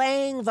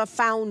laying the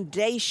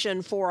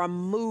foundation for a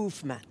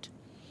movement,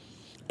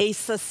 a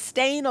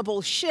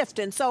sustainable shift.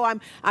 And so I'm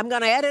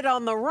going to edit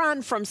on the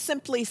run from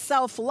simply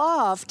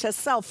self-love to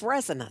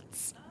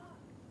self-resonance.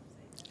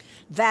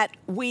 That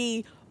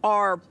we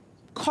are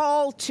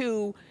called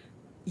to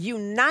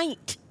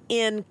unite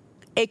in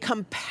a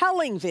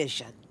compelling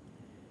vision.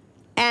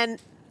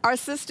 And our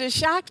Sister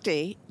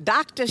Shakti,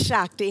 Dr.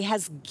 Shakti,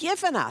 has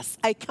given us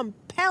a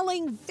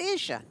compelling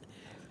vision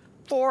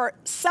for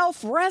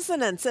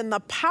self-resonance and the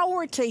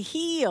power to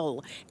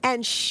heal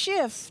and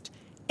shift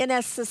in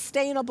a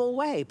sustainable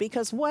way.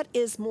 Because what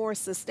is more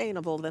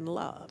sustainable than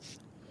love?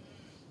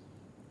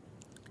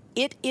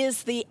 It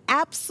is the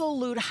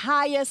absolute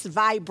highest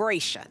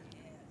vibration.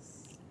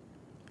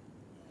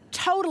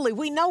 Totally.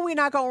 We know we're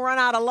not going to run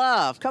out of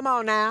love. Come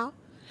on now.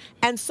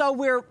 And so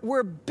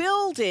we're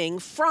building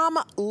from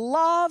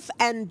love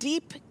and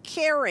deep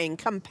caring,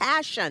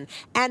 compassion,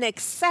 and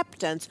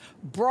acceptance,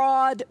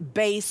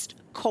 broad-based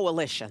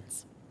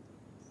coalitions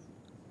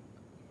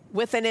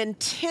with an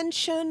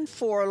intention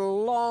for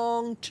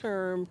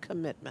long-term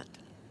commitment,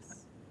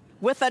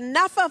 with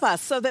enough of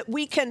us so that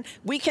we can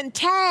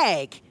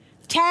tag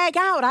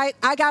out.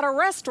 I got to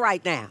rest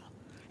right now,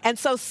 and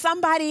so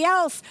somebody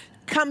else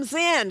comes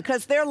in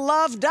because they're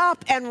loved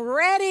up and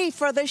ready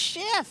for the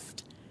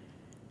shift.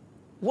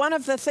 One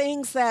of the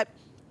things that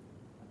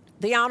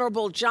the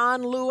Honorable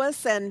John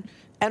Lewis and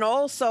and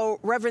also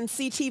Reverend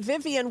C.T.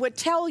 Vivian would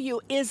tell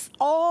you, is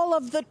all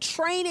of the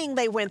training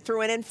they went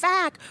through. And in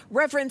fact,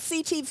 Reverend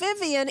C.T.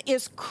 Vivian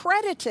is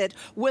credited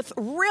with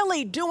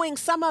really doing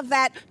some of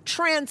that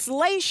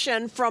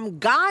translation from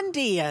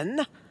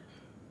Gandhian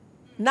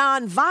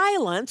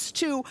nonviolence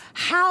to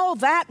how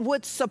that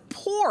would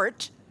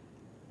support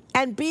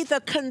and be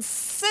the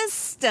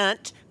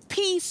consistent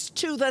piece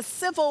to the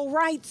civil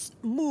rights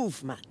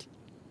movement.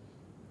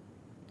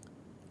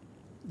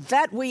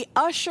 That we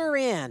usher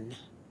in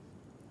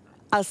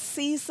a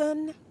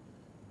season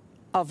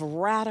of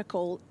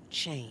radical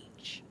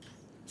change,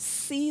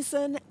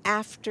 season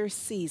after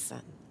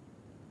season,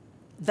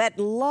 that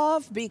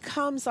love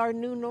becomes our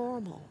new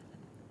normal,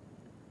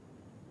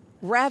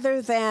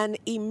 rather than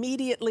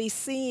immediately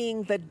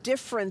seeing the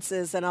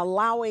differences and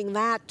allowing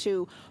that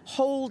to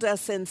hold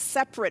us in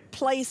separate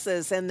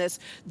places and this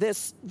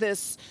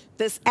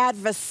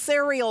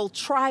adversarial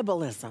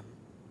tribalism,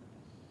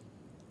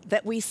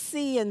 that we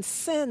see and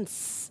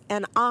sense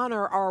and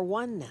honor our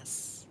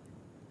oneness.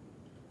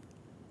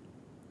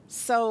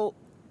 So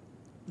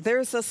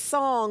there's a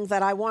song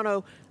that I want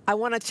to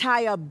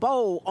tie a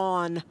bow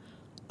on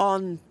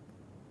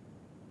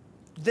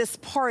this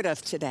part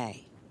of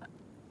today.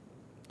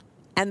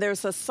 And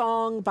there's a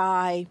song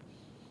by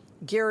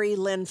Gary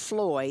Lynn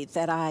Floyd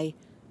that I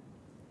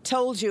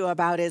told you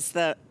about is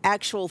the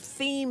actual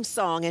theme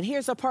song. And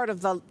here's a part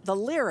of the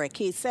lyric.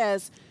 He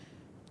says,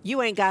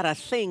 "You ain't got a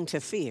thing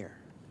to fear.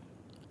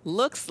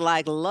 Looks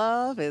like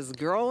love is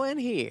growing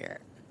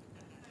here.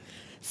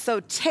 So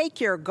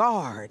take your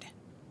guard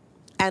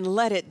and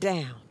let it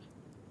down.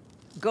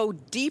 Go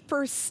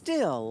deeper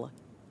still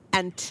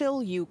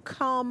until you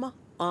come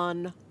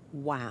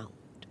unwound.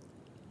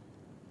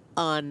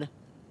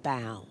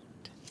 Unbound."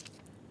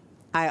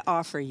 I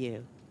offer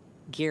you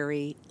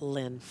Gary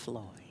Lynn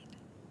Floyd.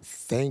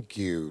 Thank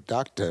you,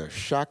 Dr.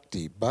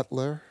 Shakti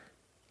Butler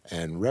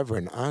and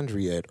Reverend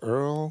Andrea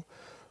Earl,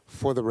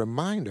 for the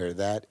reminder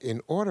that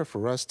in order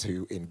for us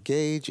to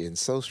engage in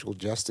social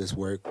justice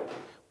work,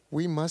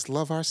 we must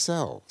love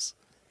ourselves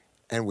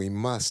and we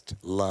must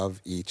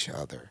love each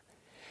other.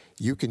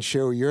 You can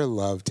show your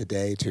love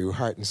today to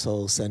Heart and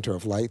Soul Center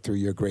of Light through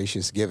your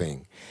gracious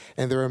giving.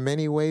 And there are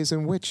many ways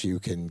in which you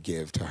can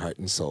give to Heart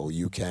and Soul.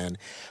 You can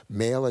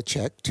mail a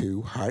check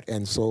to Heart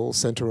and Soul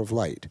Center of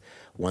Light,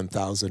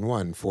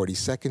 1001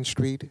 42nd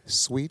Street,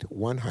 Suite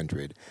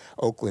 100,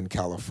 Oakland,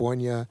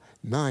 California,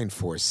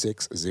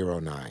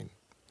 94609.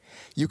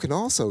 You can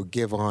also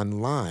give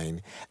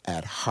online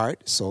at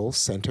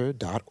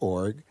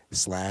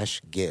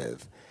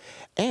heartsoulcenter.org/give.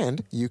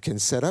 And you can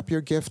set up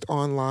your gift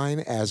online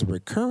as a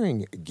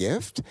recurring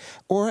gift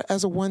or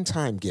as a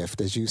one-time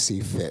gift as you see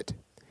fit.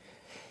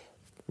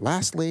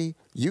 Lastly,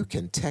 you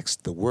can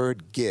text the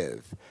word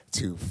GIVE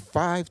to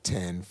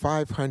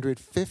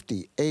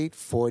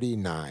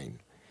 510-500-5849.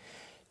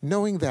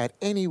 Knowing that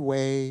any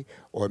way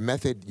or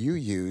method you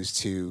use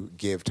to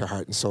give to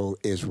Heart and Soul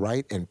is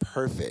right and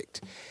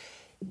perfect,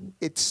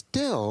 it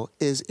still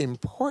is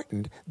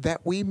important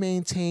that we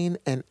maintain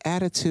an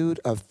attitude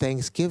of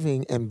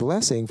thanksgiving and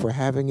blessing for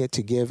having it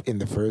to give in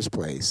the first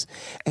place,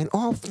 and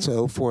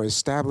also for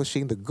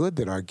establishing the good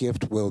that our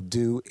gift will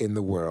do in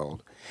the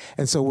world.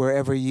 And so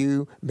wherever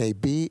you may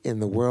be in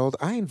the world,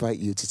 I invite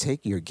you to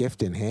take your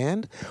gift in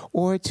hand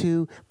or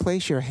to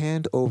place your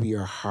hand over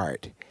your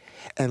heart,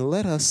 and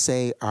let us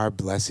say our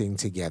blessing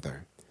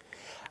together.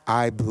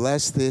 I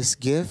bless this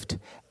gift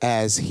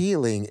as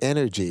healing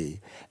energy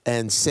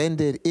and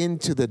send it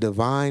into the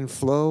divine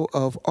flow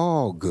of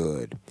all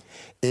good.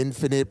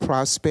 Infinite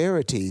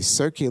prosperity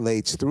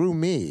circulates through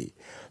me,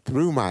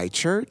 through my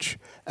church,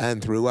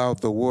 and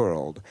throughout the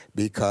world,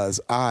 because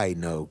I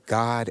know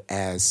God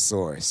as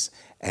source,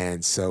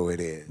 and so it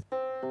is.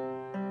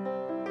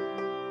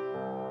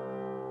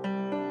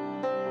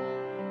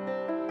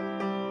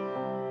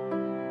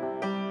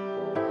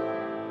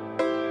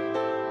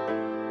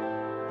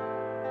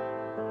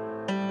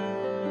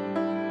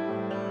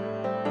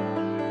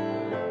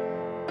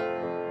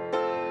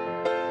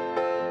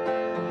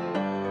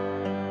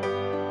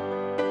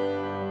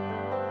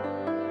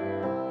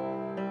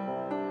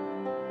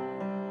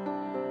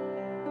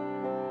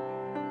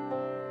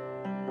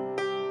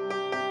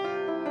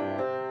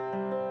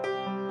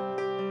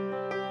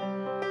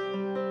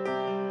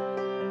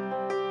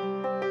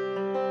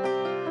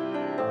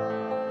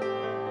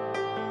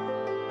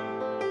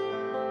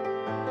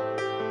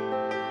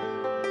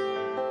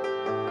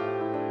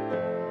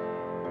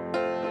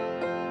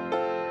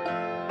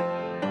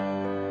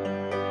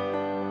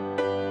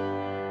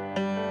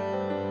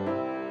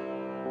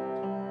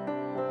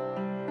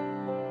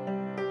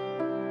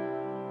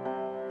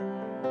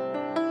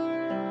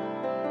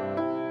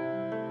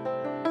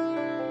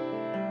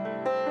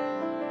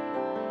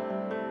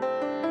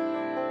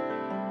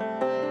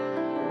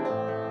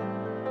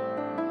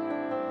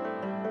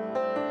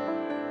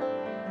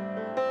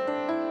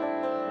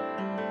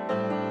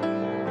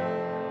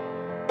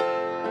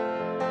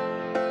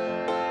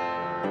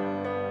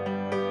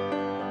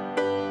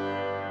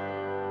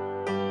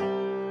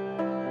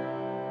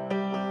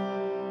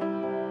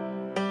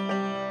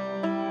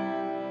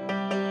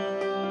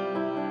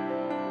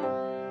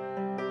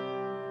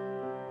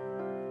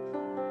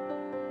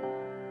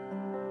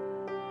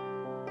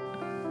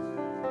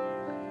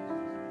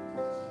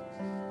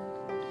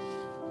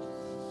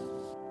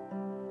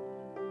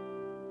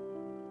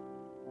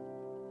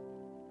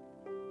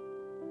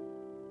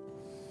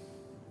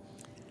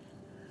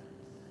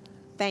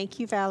 Thank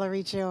you,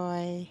 Valerie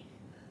Joy.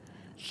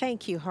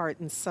 Thank you, Heart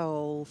and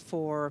Soul,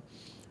 for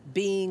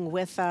being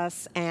with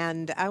us.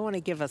 And I want to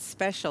give a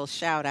special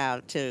shout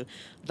out to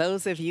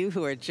those of you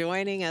who are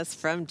joining us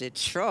from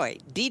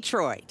Detroit,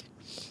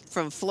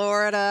 from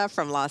Florida,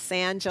 from Los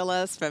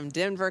Angeles, from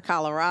Denver,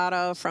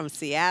 Colorado, from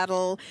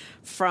Seattle,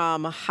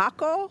 from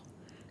Jaco,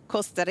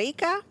 Costa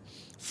Rica,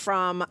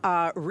 from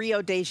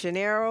Rio de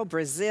Janeiro,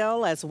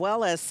 Brazil, as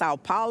well as Sao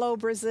Paulo,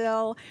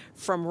 Brazil,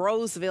 from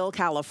Roseville,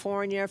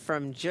 California,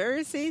 from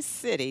Jersey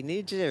City,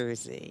 New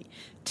Jersey,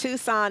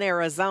 Tucson,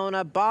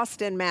 Arizona,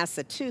 Boston,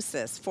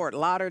 Massachusetts, Fort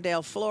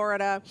Lauderdale,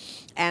 Florida,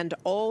 and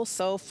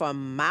also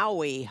from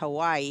Maui,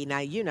 Hawaii. Now,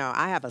 you know,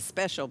 I have a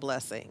special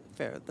blessing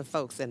for the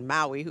folks in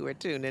Maui who are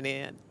tuning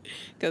in,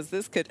 because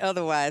this could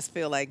otherwise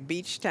feel like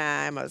beach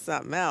time or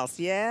something else,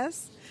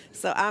 yes?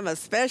 So I'm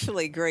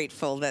especially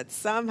grateful that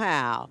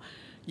somehow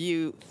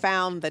you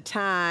found the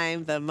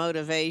time, the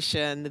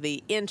motivation,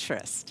 the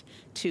interest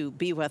to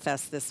be with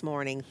us this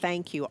morning.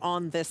 Thank you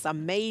on this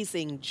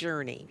amazing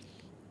journey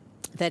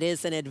that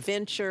is an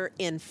adventure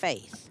in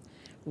faith,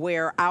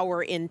 where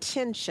our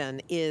intention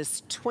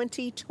is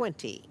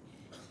 2020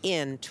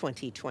 in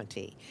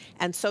 2020.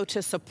 And so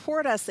to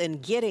support us in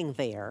getting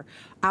there,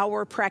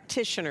 our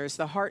practitioners,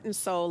 the Heart and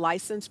Soul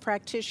licensed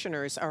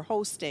practitioners, are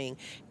hosting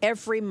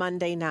every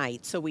Monday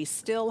night. So we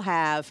still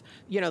have,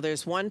 you know,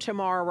 there's one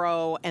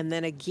tomorrow and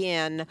then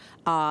again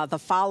the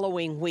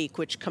following week,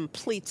 which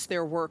completes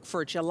their work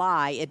for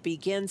July. It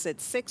begins at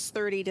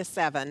 6:30 to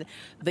 7.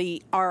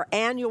 Our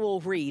annual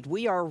read,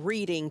 we are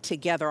reading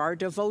together. Our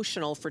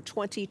devotional for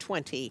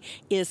 2020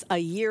 is A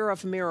Year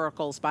of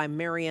Miracles by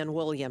Marianne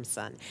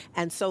Williamson.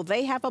 And so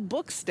they have a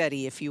book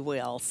study, if you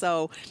will.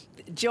 So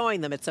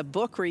join them. It's a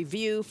book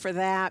review for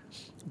that.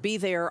 Be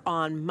there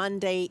on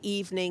Monday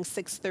evening,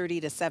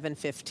 6:30 to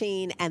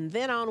 7:15. And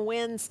then on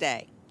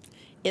Wednesday,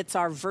 it's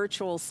our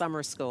virtual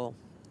summer school.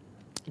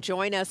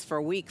 Join us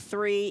for week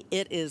 3.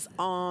 It is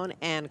on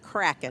and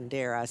cracking,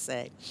 dare I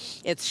say.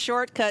 It's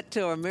Shortcut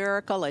to a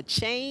Miracle. A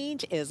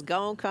change is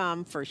going to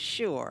come for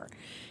sure.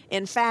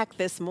 In fact,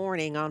 this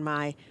morning on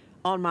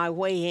my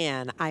way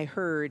in, I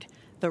heard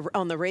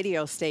on the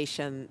radio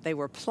station, they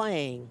were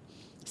playing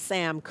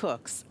Sam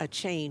Cooke's A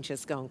Change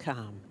Is Gonna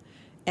Come.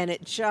 And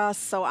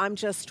I'm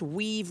just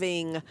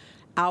weaving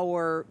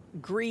our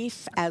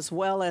grief as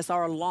well as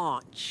our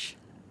launch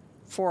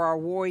for our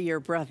warrior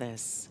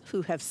brothers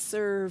who have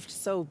served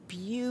so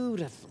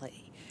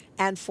beautifully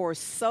and for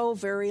so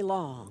very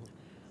long.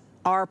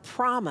 Our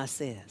promise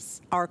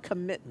is, our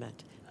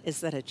commitment is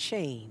that a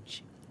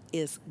change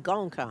is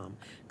gonna come,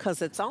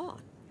 because it's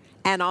on.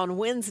 And on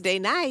Wednesday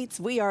nights,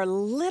 we are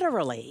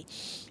literally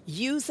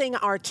using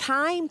our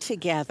time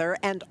together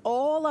and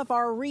all of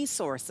our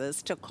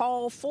resources to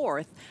call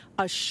forth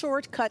a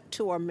shortcut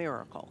to a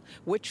miracle,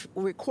 which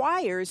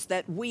requires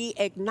that we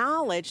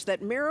acknowledge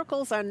that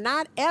miracles are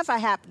not ever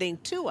happening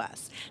to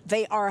us.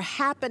 They are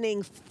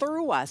happening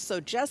through us. So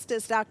just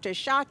as Dr.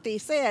 Shakti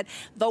said,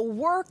 the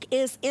work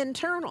is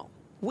internal.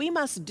 We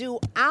must do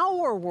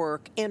our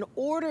work in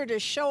order to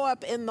show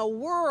up in the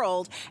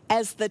world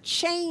as the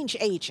change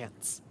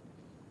agents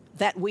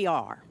that we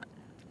are,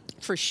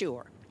 for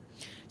sure.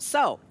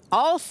 So,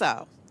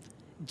 also,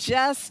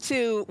 just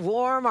to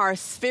warm our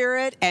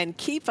spirit and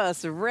keep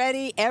us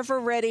ready, ever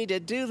ready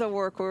to do the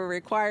work we're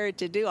required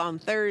to do on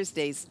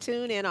Thursdays,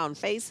 tune in on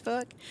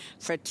Facebook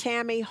for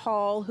Tammy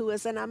Hall, who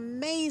is an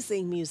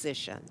amazing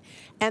musician.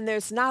 And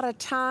there's not a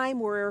time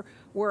where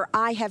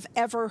I have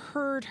ever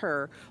heard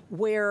her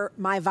where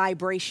my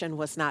vibration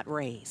was not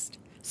raised.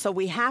 So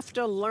we have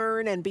to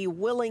learn and be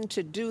willing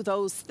to do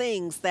those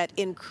things that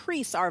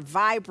increase our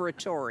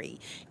vibratory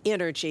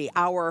energy,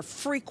 our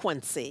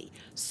frequency,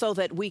 so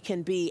that we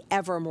can be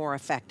ever more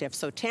effective.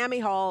 So Tammy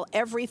Hall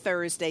every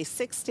Thursday,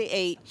 6 to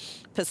 8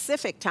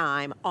 Pacific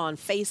time on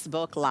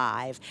Facebook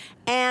Live.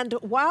 And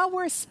while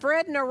we're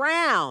spreading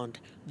around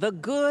the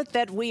good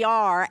that we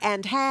are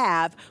and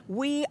have,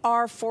 we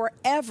are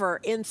forever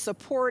in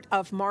support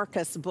of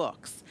Marcus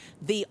Books,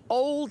 the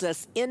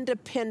oldest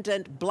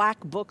independent Black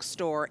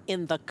bookstore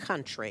in the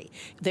country.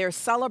 They're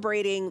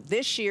celebrating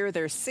this year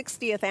their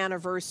 60th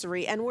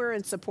anniversary, and we're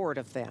in support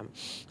of them.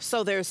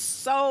 So there's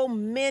so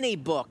many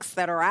books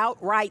that are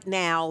out right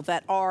now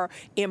that are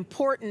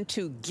important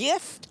to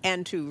gift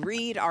and to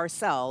read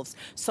ourselves.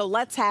 So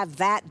let's have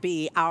that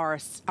be our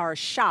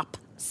shop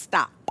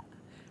stop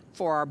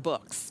for our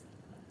books.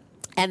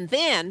 And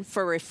then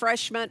for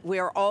refreshment, we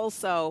are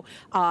also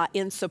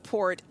in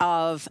support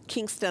of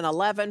Kingston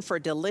 11 for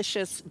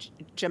delicious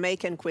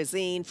Jamaican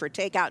cuisine for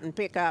takeout and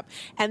pickup.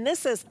 And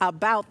this is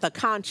about the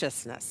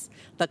consciousness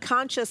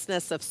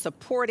of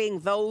supporting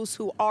those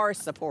who are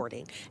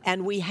supporting.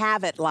 And we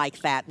have it like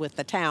that with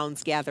the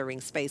town's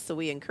gathering space. So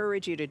we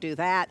encourage you to do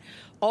that.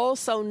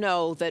 Also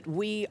know that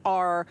we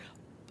are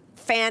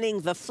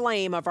fanning the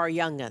flame of our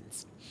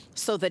young'uns.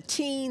 So the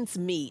teens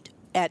meet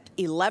at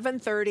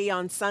 11:30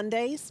 on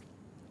Sundays.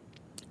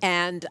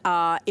 And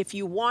if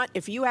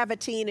you have a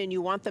teen and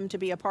you want them to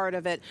be a part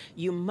of it,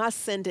 you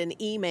must send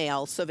an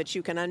email so that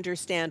you can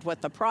understand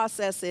what the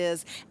process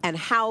is and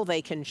how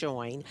they can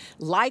join.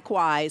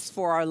 Likewise,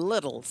 for our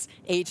littles,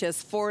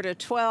 ages 4 to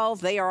 12,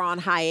 they are on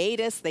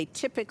hiatus. They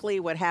typically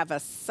would have a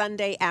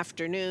Sunday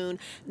afternoon.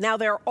 Now,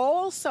 they're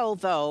also,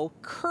 though,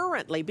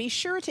 currently, be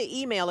sure to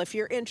email if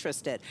you're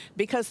interested,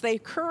 because they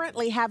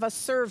currently have a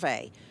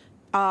survey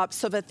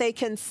so that they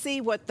can see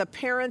what the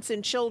parents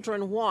and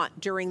children want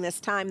during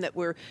this time that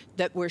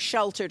we're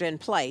sheltered in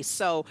place.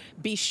 So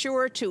be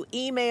sure to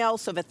email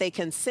so that they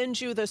can send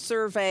you the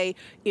survey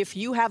if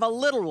you have a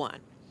little one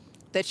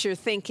that you're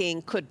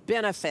thinking could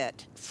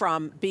benefit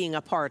from being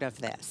a part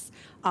of this.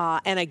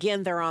 And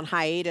again, they're on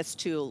hiatus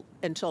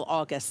until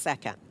August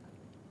 2nd.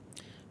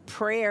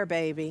 Prayer,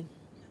 baby.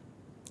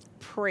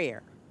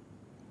 Prayer.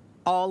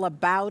 All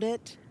about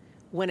it.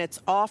 When it's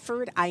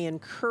offered, I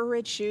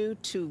encourage you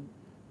to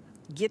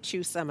get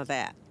you some of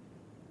that,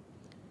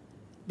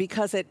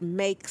 because it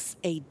makes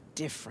a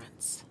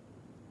difference.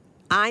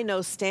 I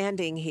know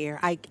standing here,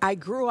 I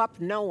grew up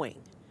knowing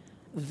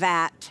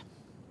that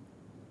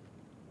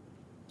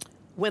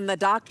when the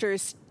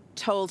doctors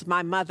told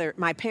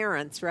my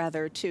parents,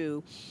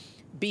 to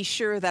be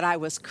sure that I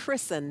was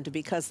christened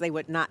because they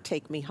would not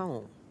take me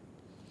home.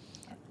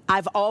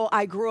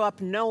 I grew up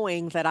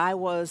knowing that I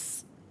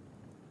was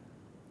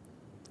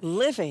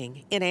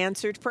living in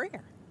answered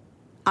prayer.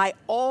 I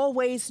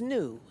always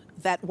knew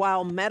that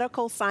while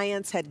medical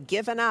science had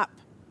given up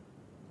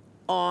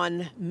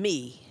on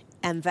me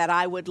and that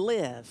I would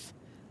live,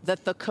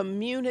 that the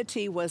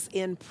community was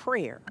in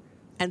prayer.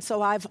 And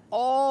so I've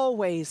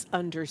always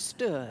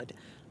understood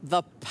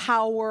the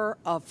power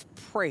of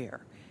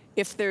prayer.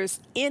 If there's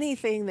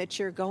anything that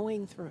you're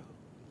going through,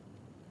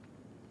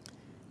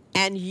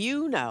 and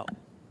you know,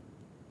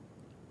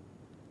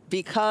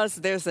 because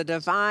there's a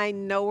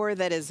divine knower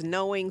that is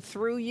knowing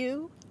through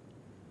you,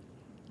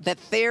 that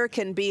there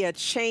can be a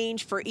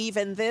change for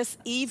even this,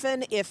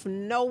 even if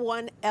no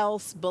one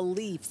else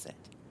believes it.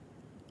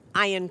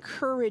 I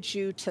encourage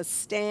you to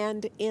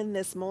stand in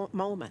this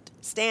moment.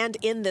 Stand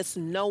in this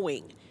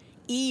knowing,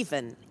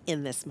 even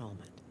in this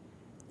moment.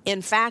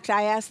 In fact,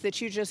 I ask that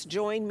you just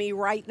join me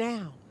right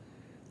now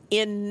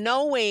in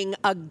knowing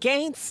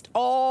against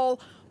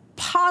all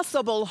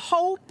possible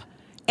hope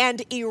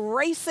and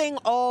erasing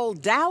all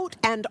doubt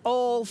and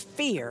all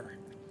fear.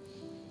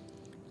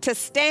 To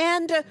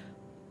stand,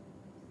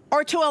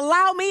 or to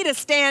allow me to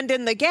stand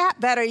in the gap,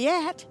 better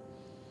yet,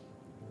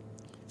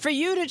 for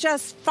you to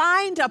just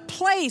find a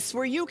place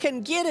where you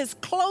can get as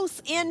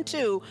close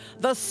into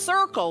the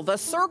circle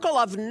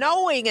of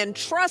knowing and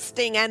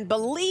trusting and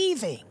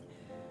believing.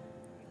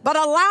 But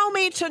allow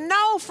me to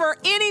know for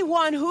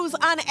anyone who's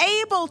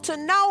unable to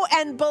know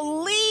and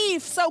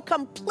believe so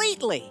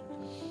completely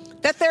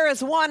that there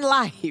is one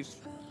life.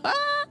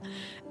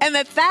 And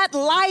that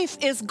life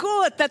is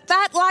good,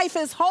 that life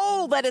is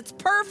whole, that it's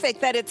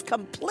perfect, that it's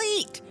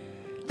complete.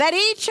 That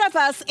each of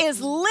us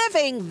is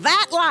living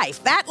that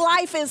life. That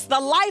life is the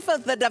life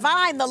of the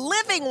divine, the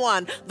living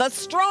one, the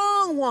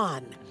strong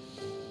one.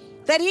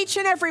 That each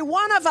and every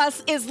one of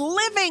us is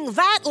living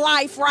that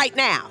life right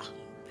now.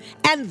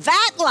 And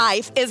that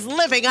life is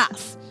living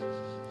us.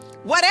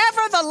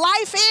 Whatever the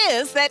life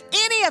is that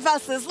any of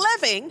us is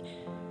living,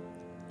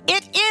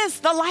 it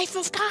is the life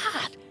of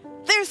God.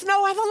 There's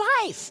no other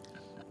life.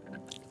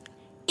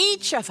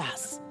 Each of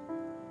us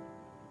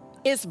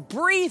is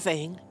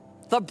breathing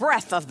the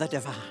breath of the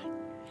divine,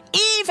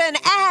 even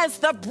as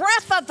the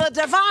breath of the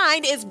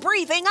divine is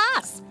breathing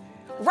us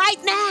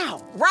right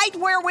now, right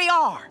where we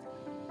are.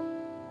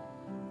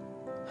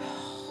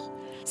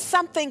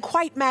 Something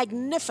quite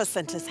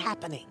magnificent is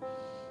happening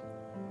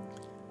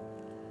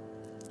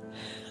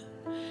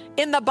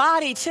in the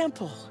body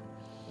temple,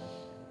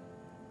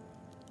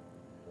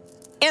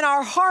 in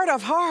our heart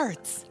of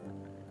hearts,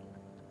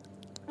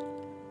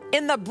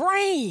 in the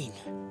brain,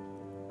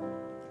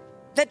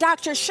 that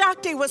Dr.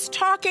 Shakti was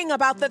talking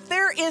about, that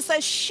there is a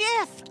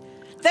shift,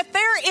 that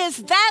there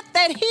is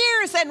that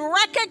hears and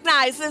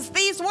recognizes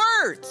these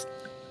words.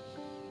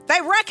 They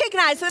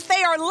recognize that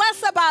they are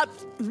less about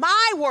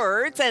my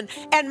words and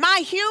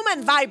my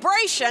human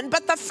vibration,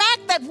 but the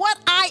fact that what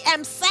I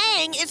am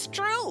saying is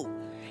true,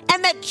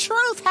 and that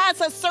truth has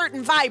a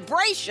certain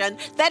vibration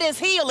that is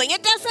healing.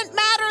 It doesn't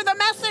matter the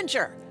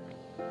messenger.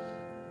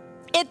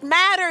 It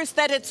matters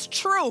that it's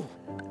true.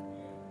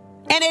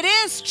 And it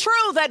is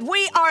true that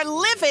we are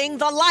living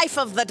the life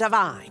of the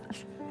divine,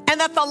 and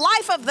that the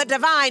life of the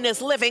divine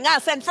is living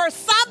us. And for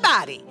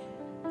somebody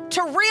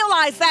to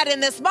realize that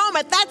in this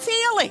moment, that's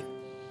healing.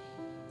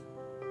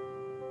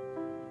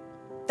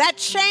 That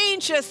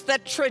changes the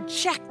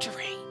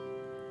trajectory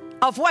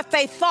of what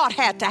they thought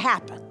had to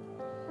happen.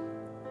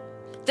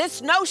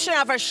 This notion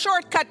of a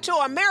shortcut to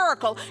a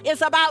miracle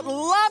is about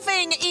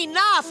loving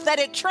enough that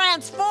it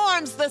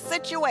transforms the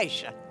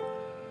situation.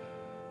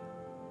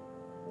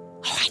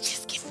 Oh, I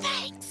just give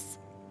thanks.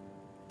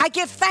 I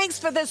give thanks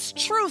for this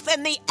truth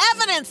and the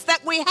evidence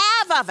that we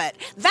have of it.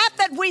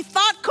 That we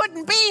thought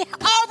couldn't be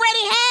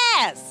already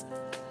has.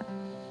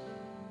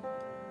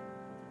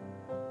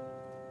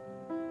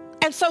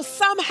 And so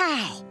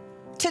somehow,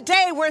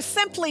 today we're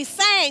simply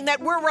saying that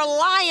we're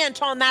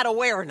reliant on that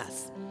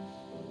awareness.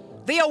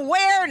 The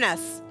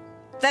awareness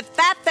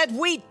that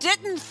we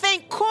didn't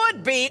think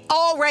could be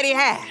already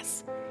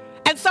has.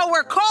 And so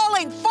we're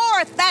calling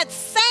forth that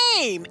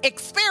same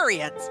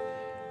experience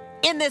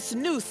in this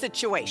new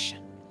situation.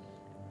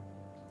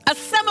 A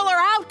similar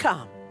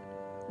outcome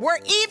where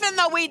even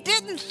though we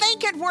didn't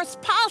think it was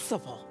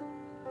possible,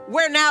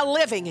 we're now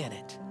living in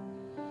it.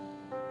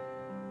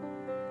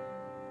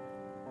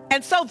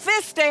 And so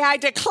this day I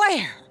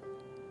declare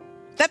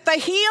that the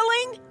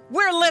healing,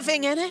 we're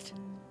living in it.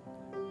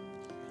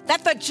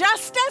 That the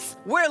justice,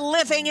 we're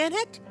living in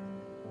it.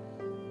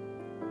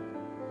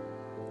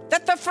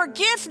 That the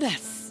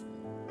forgiveness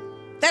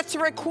that's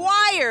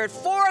required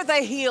for the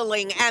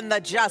healing and the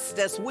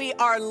justice, we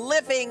are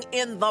living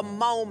in the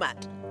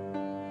moment.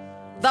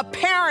 The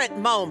parent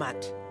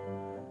moment.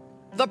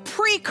 The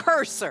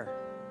precursor.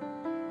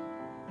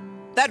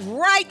 That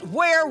right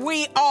where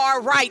we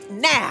are right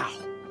now,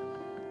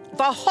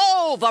 the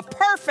whole, the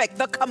perfect,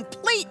 the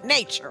complete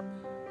nature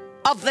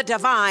of the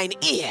divine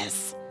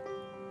is.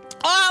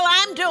 All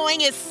I'm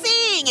doing is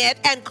seeing it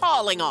and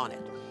calling on it.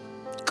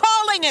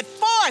 Calling it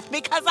forth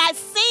because I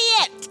see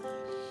it.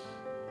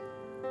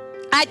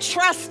 I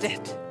trust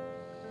it.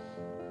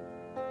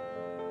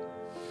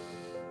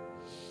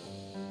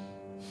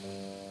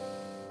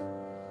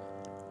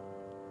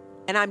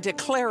 And I'm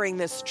declaring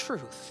this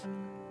truth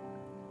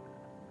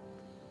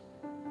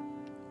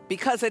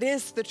because it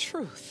is the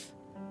truth.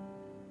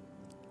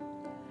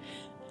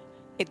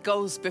 It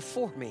goes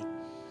before me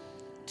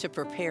to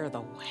prepare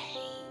the way,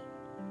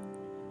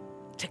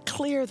 to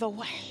clear the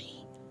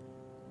way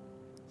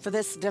for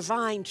this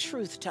divine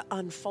truth to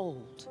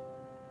unfold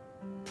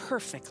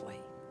perfectly.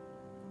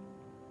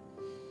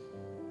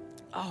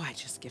 Oh, I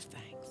just give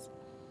thanks.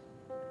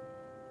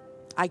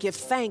 I give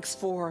thanks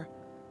for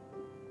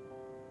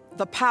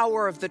the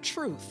power of the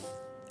truth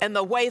and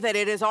the way that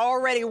it is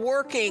already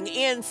working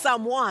in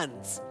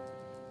someone's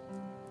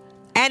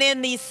and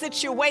in these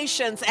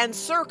situations and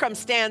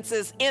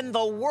circumstances in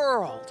the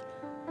world.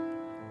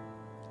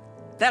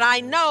 That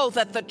I know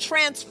that the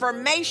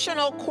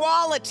transformational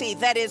quality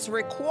that is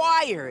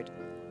required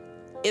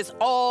is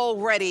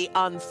already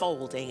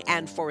unfolding.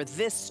 And for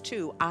this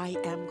too, I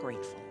am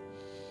grateful.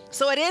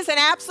 So it is an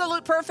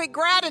absolute perfect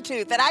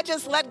gratitude that I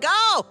just let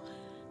go,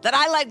 that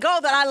I let go,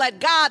 that I let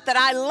God, that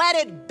I let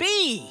it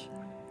be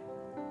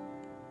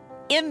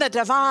in the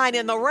divine,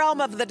 in the realm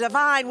of the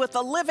divine, with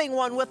the living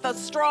one, with the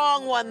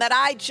strong one, that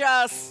I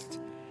just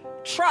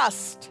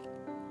trust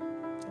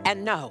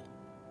and know.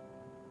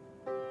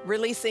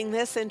 Releasing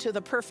this into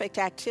the perfect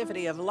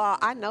activity of law,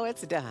 I know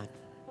it's done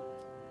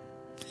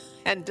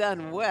and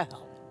done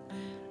well.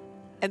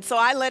 And so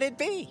I let it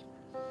be.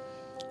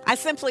 I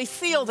simply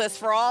seal this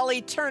for all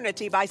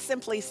eternity by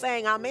simply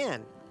saying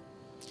amen.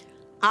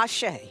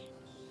 Ashe.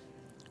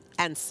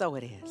 And so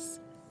it is.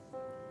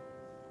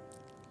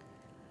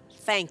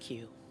 Thank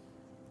you.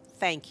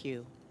 Thank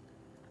you.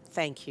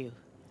 Thank you.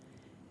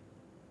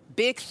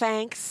 Big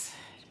thanks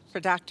for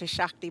Dr.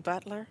 Shakti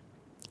Butler.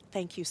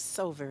 Thank you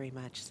so very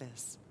much,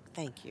 sis.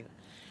 Thank you.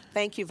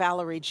 Thank you,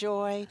 Valerie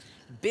Joy.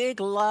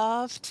 Big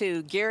love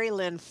to Gary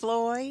Lynn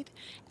Floyd.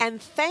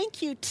 And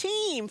thank you,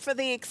 team, for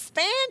the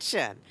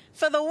expansion,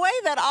 for the way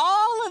that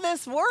all of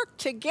this worked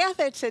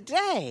together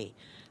today.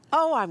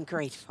 Oh, I'm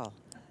grateful.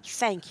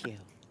 Thank you.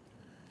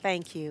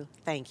 Thank you.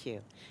 Thank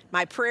you.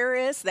 My prayer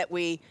is that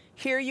we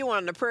hear you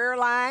on the prayer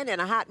line in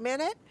a hot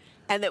minute,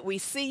 and that we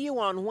see you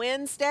on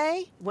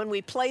Wednesday when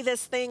we play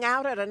this thing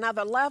out at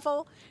another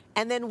level,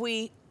 and then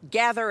we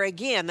gather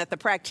again, that the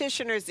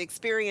practitioners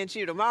experience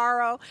you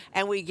tomorrow,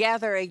 and we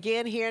gather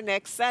again here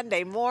next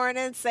Sunday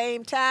morning,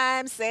 same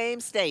time, same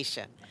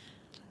station.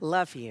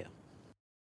 Love you.